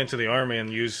sprint into the army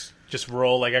and just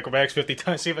roll like acrobatics 50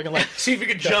 times. See if I can See if you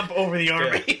can jump over the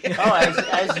army. Oh,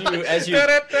 as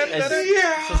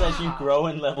you grow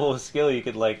in level of skill, you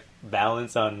could like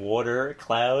balance on water,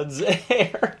 clouds,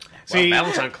 air. See,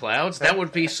 Balance on clouds? That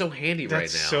would be so handy right now.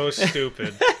 that's so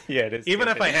stupid. Yeah, it is. Even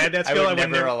if I had that skill, I would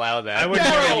never allow that. I would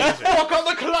never use it. Walk on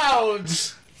the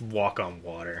clouds! Walk on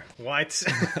water. What?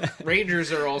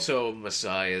 Rangers are also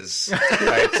messiahs. All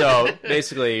right, so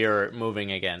basically, you're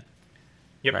moving again.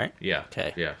 Yep. Right? Yeah.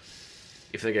 Okay. Yeah.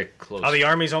 If they get close. Are the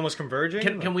armies almost converging?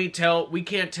 Can we tell? We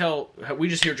can't tell. We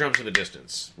just hear drums in the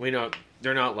distance. We know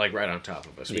they're not like right on top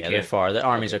of us. We Yeah, can't. they're far. The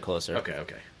armies are closer. Okay.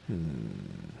 Okay.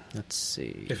 Let's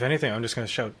see. If anything, I'm just going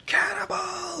to shout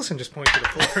cannibals and just point to the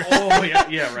floor. Oh yeah.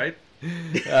 Yeah. Right.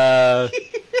 Uh,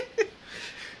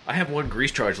 I have one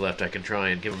grease charge left. I can try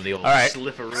and give them the old All right,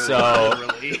 slipperoo.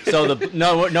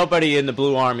 so nobody in the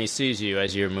blue army sees you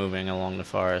as you're moving along the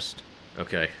forest.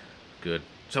 Okay. Good.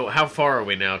 So how far are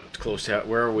we now? Close to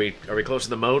where are we? Are we close to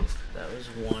the moat? That was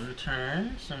one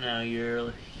turn, so now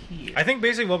you're here. I think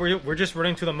basically what we're just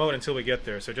running to the moat until we get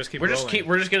there. So just keep. We're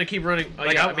rolling. just gonna keep running.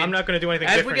 Like, yeah, I'm not going to do anything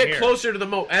as different we get here. closer to the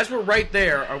moat, as we're right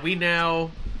there, are we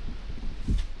now?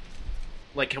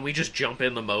 Like, can we just jump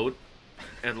in the moat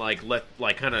and let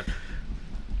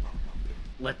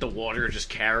the water just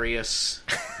carry us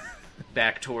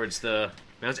back towards the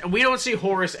mountains? And we don't see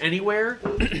Horus anywhere.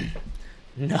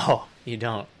 No, you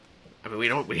don't. I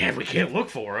mean, we can't look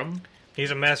for him.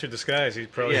 He's a master disguise. He's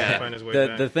probably going to find his way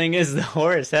back. The thing is, the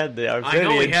Horus had the I know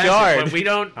Arcadian he has shard. it, but we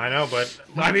don't. I know, but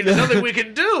I mean, there's nothing we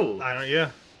can do. I don't.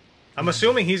 Yeah, I'm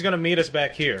assuming he's going to meet us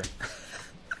back here.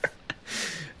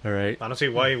 All right. I don't see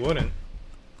why he wouldn't.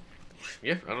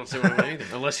 Yeah, I don't see what I mean either.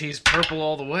 Unless he's purple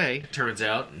all the way. Turns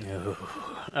out.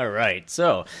 All right.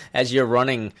 So as you're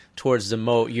running towards the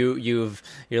moat, you're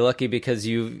lucky because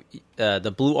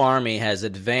the Blue Army has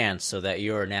advanced, so that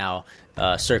you're now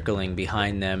circling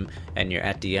behind them, and you're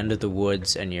at the end of the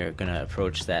woods, and you're gonna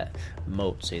approach that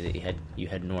moat, so that you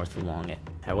head north along it.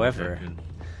 However,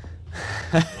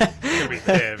 It's going to be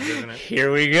bad, isn't it?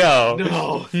 here we go.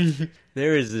 No.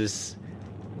 There is this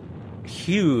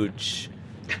huge,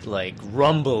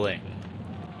 rumbling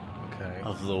Okay.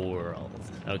 of the world.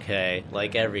 Okay,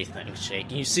 like everything's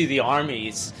shaking. You see the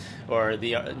armies, or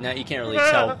now you can't really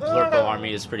tell. Purple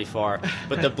army is pretty far,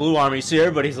 but the blue army. You see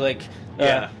everybody's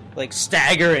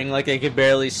staggering, like they could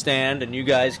barely stand, and you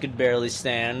guys could barely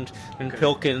stand, and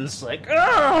Pilkins and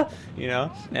How's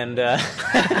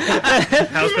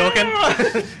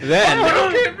Pilkin?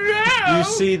 then you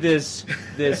see this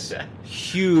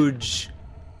huge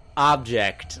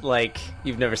object, like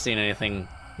you've never seen anything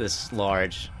this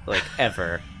large,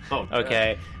 ever. Oh,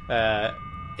 Okay,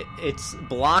 it's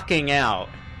blocking out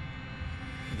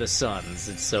the suns.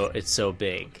 It's so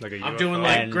big, Like a I'm UFO. doing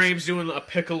And- Graham's doing a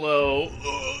piccolo.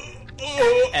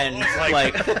 and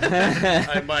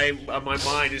my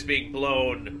mind is being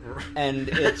blown. and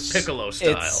it's Piccolo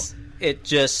style. It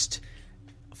just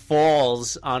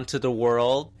falls onto the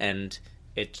world and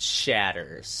it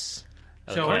shatters.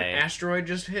 So an Okay. asteroid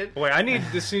just hit. Wait,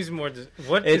 this needs more.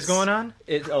 What is going on?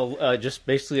 It's just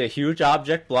basically a huge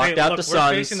object blocked Hey, out look, the we're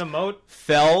sun. facing the moat.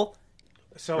 Fell.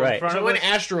 So Right. in front So of an us.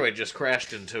 asteroid just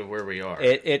crashed into where we are.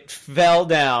 It fell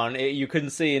down. You couldn't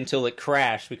see until it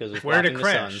crashed because it was Where did blocking it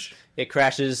the crash? sun. It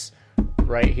crashes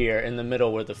right here in the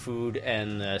middle where the food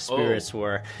and the spirits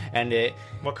were, and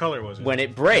What color was it? when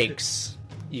it breaks,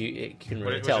 you can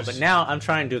really it was tell. just- But now I'm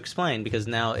trying to explain because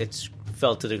now it's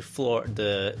fell to the floor.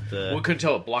 We couldn't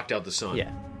tell it blocked out the sun.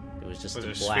 Yeah, it was just was a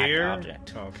it a black sphere?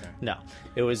 object. Oh, okay. No,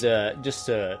 it was just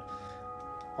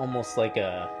almost like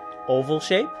a oval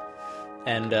shape,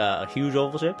 and a huge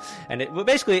oval shape, and it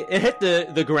hit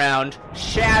the ground,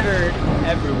 shattered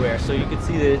everywhere. So you could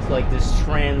see that it's like this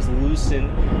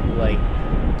translucent,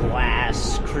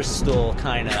 glass crystal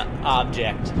kind of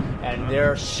object, and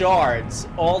there are shards,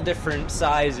 all different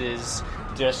sizes,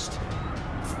 just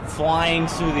flying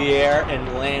through the air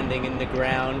and landing in the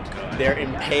ground. They're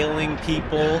impaling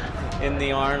people in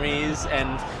the armies,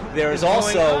 and there's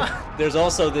also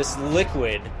this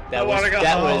liquid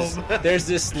there's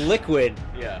this liquid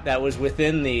Yeah. that was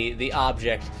within the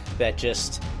object that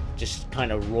just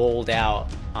kind of rolled out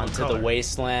onto the color?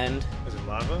 wasteland. Was it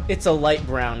lava? It's a light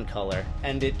brown color,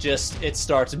 and it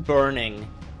starts burning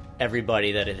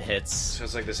everybody that it hits. So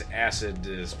it's like this acid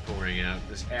is pouring out.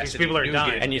 This acid people are nougat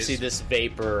dying. And you is- see this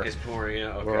vapor is pouring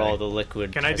out. Okay. where all the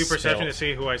liquid. Can I do has perception to spilled.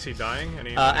 see who I see dying?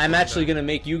 I'm actually going to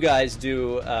make you guys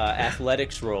do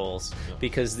athletics rolls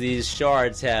because these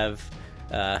shards have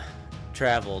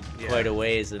traveled quite a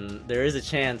ways, and there is a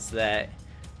chance that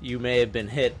you may have been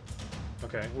hit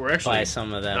Okay. We're actually by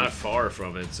some of them. not far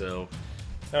from it, so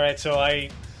All right. So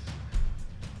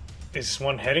is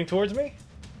one heading towards me?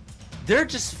 They're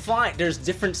just fine. There's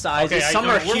different sizes. Okay, some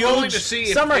no, are we're huge. willing to see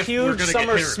if- some are if we're huge. gonna Some get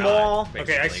are hit or not. small.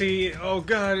 Okay. I Basically. see. Oh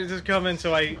God, it is coming.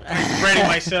 So I'm ready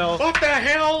myself. what the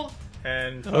hell?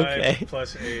 And 5 Okay.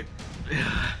 plus 8.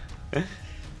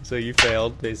 So you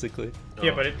failed, basically.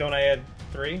 Yeah, but don't I add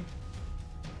 3?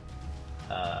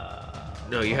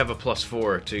 No, you have a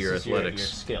 +4 to your This is athletics. Your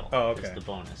skill. Oh, okay. Is the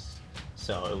bonus.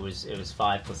 So it was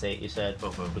 5 plus 8. You said, Oh,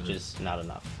 oh, which oh. is not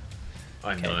enough.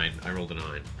 I'm Okay. 9. I rolled a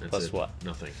 9. That's Plus it. what?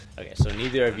 Nothing. Okay, so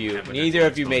neither of you have an made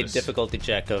athletics difficulty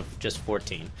check of just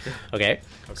 14. Okay,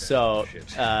 so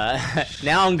Shit.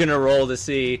 now I'm gonna roll to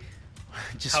see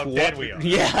just How what, dead we are.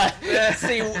 Yeah,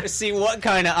 see what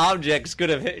kind of objects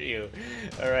could have hit you.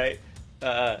 All right,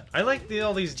 I like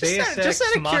all these Deus Just Ex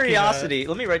out of Machina. curiosity,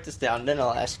 let me write this down. Then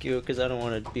I'll ask you because I don't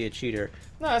want to be a cheater.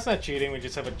 No, that's not cheating. We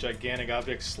just have a gigantic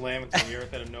object slam into the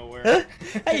earth out of nowhere.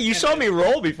 Hey, you saw me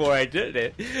roll before I did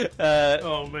it.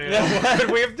 Oh man, what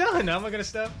could we have done? How am I gonna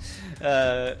stop?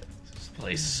 This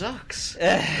place sucks.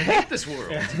 I hate this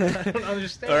world. I don't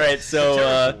understand. All right, so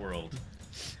Terrible world.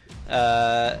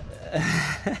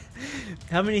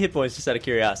 how many hit points? Just out of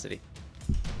curiosity,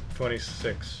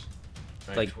 26.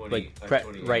 like 28.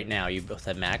 right now, you both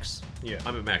have max. Yeah.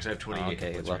 I'm at max. I have 28 Oh,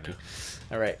 okay, points lucky.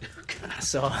 right All right,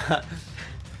 so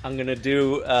I'm gonna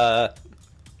do a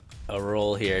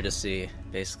roll here to see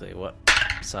basically what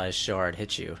size shard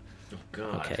hits you. now. Oh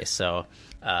god. Okay, so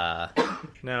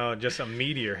No, just a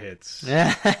meteor hits.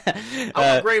 I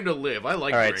want Graham to live. I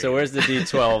like. all right, Graham. so where's the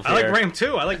D12 I like here? Graham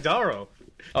too. I like Daro.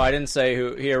 Oh, I didn't say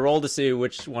who. Here, roll to see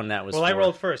which one that was. Well, I for.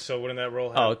 rolled first, so wouldn't that roll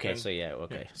happen? Oh, okay. So yeah,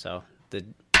 okay. So the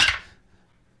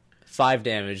 5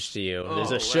 damage to you.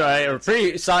 There's Oh, a shard, a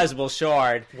pretty sizable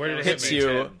shard. Where did it hits hit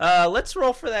me? you? Let's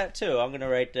roll for that too. I'm gonna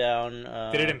write down.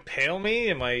 Did it impale me?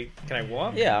 Can I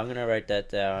walk? Yeah, I'm gonna write that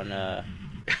down.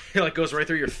 It like goes right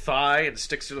through your thigh and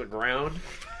sticks to the ground.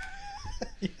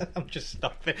 Yeah, I'm just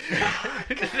stuffing.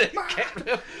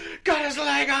 Got his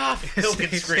leg off.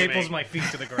 Staples my feet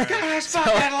to the ground. his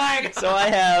fucking leg. So I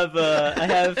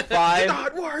have 5.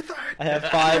 Not worth it. I have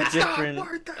 5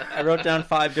 different. I wrote down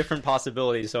 5 different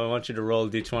possibilities. So I want you to roll a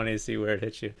d20 to see where it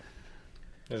hits you.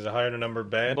 Is a higher number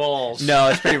bad? Balls. No,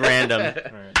 it's pretty random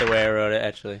Alright. the way I wrote it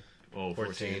actually. Oh,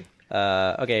 14.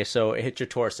 Okay, so it hit your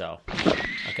torso.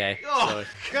 Okay. Oh,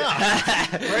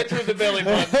 God. Right through the belly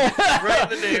button. Right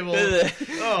in the navel.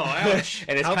 Oh, ouch.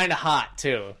 And it's kind of hot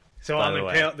too. So By I'm the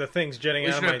way. impaled. The thing's jetting At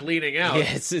out least of not my. bleeding out. Yeah,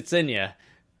 it's in you.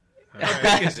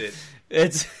 How big is it?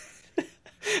 It's.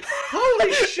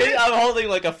 Holy shit. I'm holding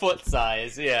like a foot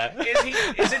size. Yeah.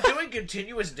 Is it doing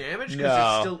continuous damage because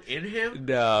No. it's still in him?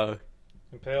 No,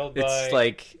 Impaled by. it's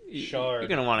like shard. you're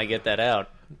gonna want to get that out,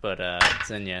 but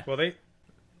it's in you. Well, they.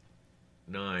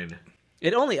 9.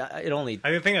 It only. I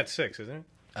think that's 6, isn't it?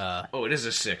 Oh, it is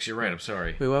a 6. You're right. I'm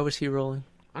sorry. Wait, why was he rolling?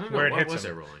 I don't know. Where it What hits was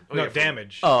him. I rolling? Oh, No yeah, for-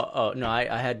 damage. Oh no! I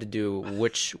had to do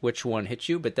which one hit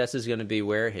you, but this is gonna be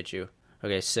where it hit you.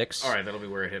 Okay, 6. All right, that'll be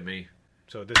where it hit me.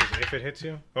 So this is if it hits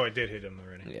you. Oh, it did hit him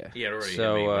already. Yeah. Yeah, it already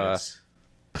So, hit me.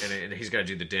 But and he's got to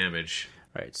do the damage.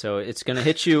 Right, so it's gonna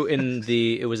hit you in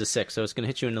the. It was a 6, so it's gonna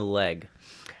hit you in the leg,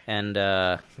 and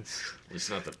It's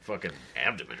not the fucking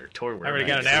abdomen or torso. I already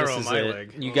got an so arrow this in is my a-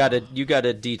 leg. You got a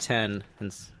D10,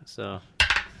 and so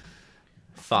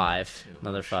 5,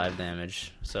 another 5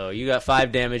 damage. So you got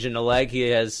 5 damage in the leg. He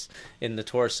has in the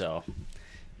torso.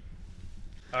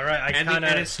 All right, I And, kind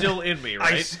and of. it's still in me,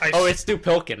 right? Oh, it's Stu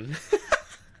Pilkin.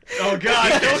 Oh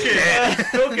God, Pilkin!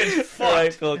 Pilkin's fucked. All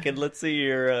right, Pilkin. Let's see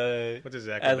your What's his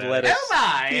acrobatics?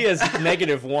 athletics. He has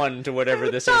 -1 to whatever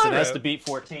this is, and has to beat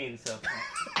 14. So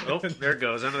Oh, there it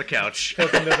goes, under the couch.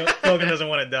 Pilkin doesn't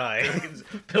want to die.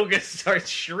 Pilgrim starts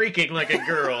shrieking like a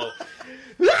girl.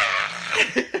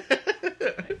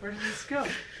 Where did this go?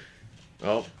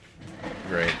 Oh,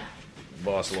 great.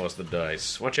 Boss lost the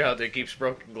dice. Watch out, there keeps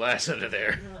broken glass under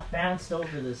there. Bounced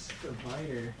over this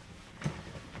divider.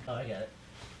 Oh, I got it.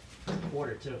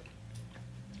 Quarter too.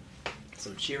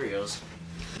 some Cheerios.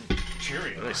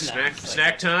 Nice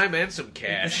snack time and some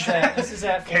cash. This is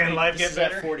at 40, Can life this get is at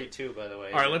better? 42, by the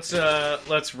way. All right,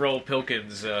 let's roll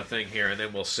Pilkins' thing here, and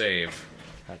then we'll save.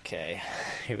 Okay,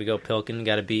 here we go, Pilkin.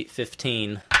 Got to beat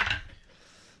 15.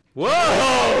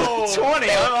 Whoa! 20.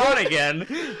 I'm on again.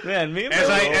 Man, me and As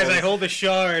I Pilkin- hold the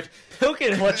shard,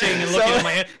 Pilkin watching and looking at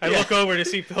my hand, I look over to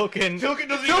see Pilkin. Pilkin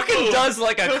doesn't Pilkin does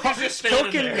like a Pilkin's just standing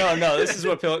Pilkin. there. No, this is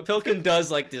what Pilkin does,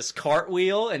 like this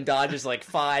cartwheel and dodges like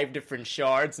 5 different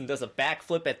shards and does a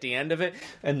backflip at the end of it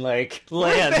and like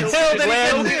lands.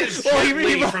 Pilkin is Well,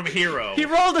 strictly from Hero. he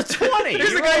rolled a 20.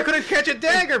 Here's the guy who couldn't catch a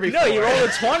dagger before. No, you rolled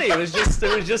a 20. It was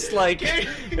just like You're 2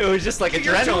 feet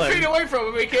adrenaline. away from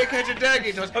him. He can't catch a dagger.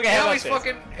 He goes, Okay, how now about he's this?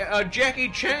 fucking Jackie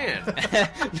Chan.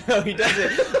 No, he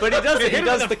doesn't. But he does it. hit He him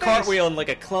does in the the face. cartwheel in like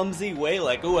a clumsy way.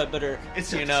 Like, ooh, I better.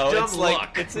 It's you a know, dumb it's like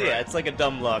luck. it's Right. it's like a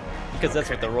dumb luck because that's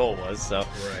what the roll was. So.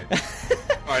 Right.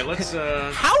 All right, let's.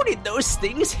 How did those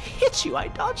things hit you? I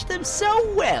dodged them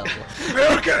so well.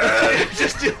 Pilkin,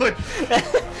 just do it.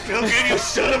 Pilkin, you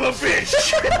son of a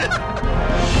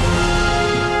bitch.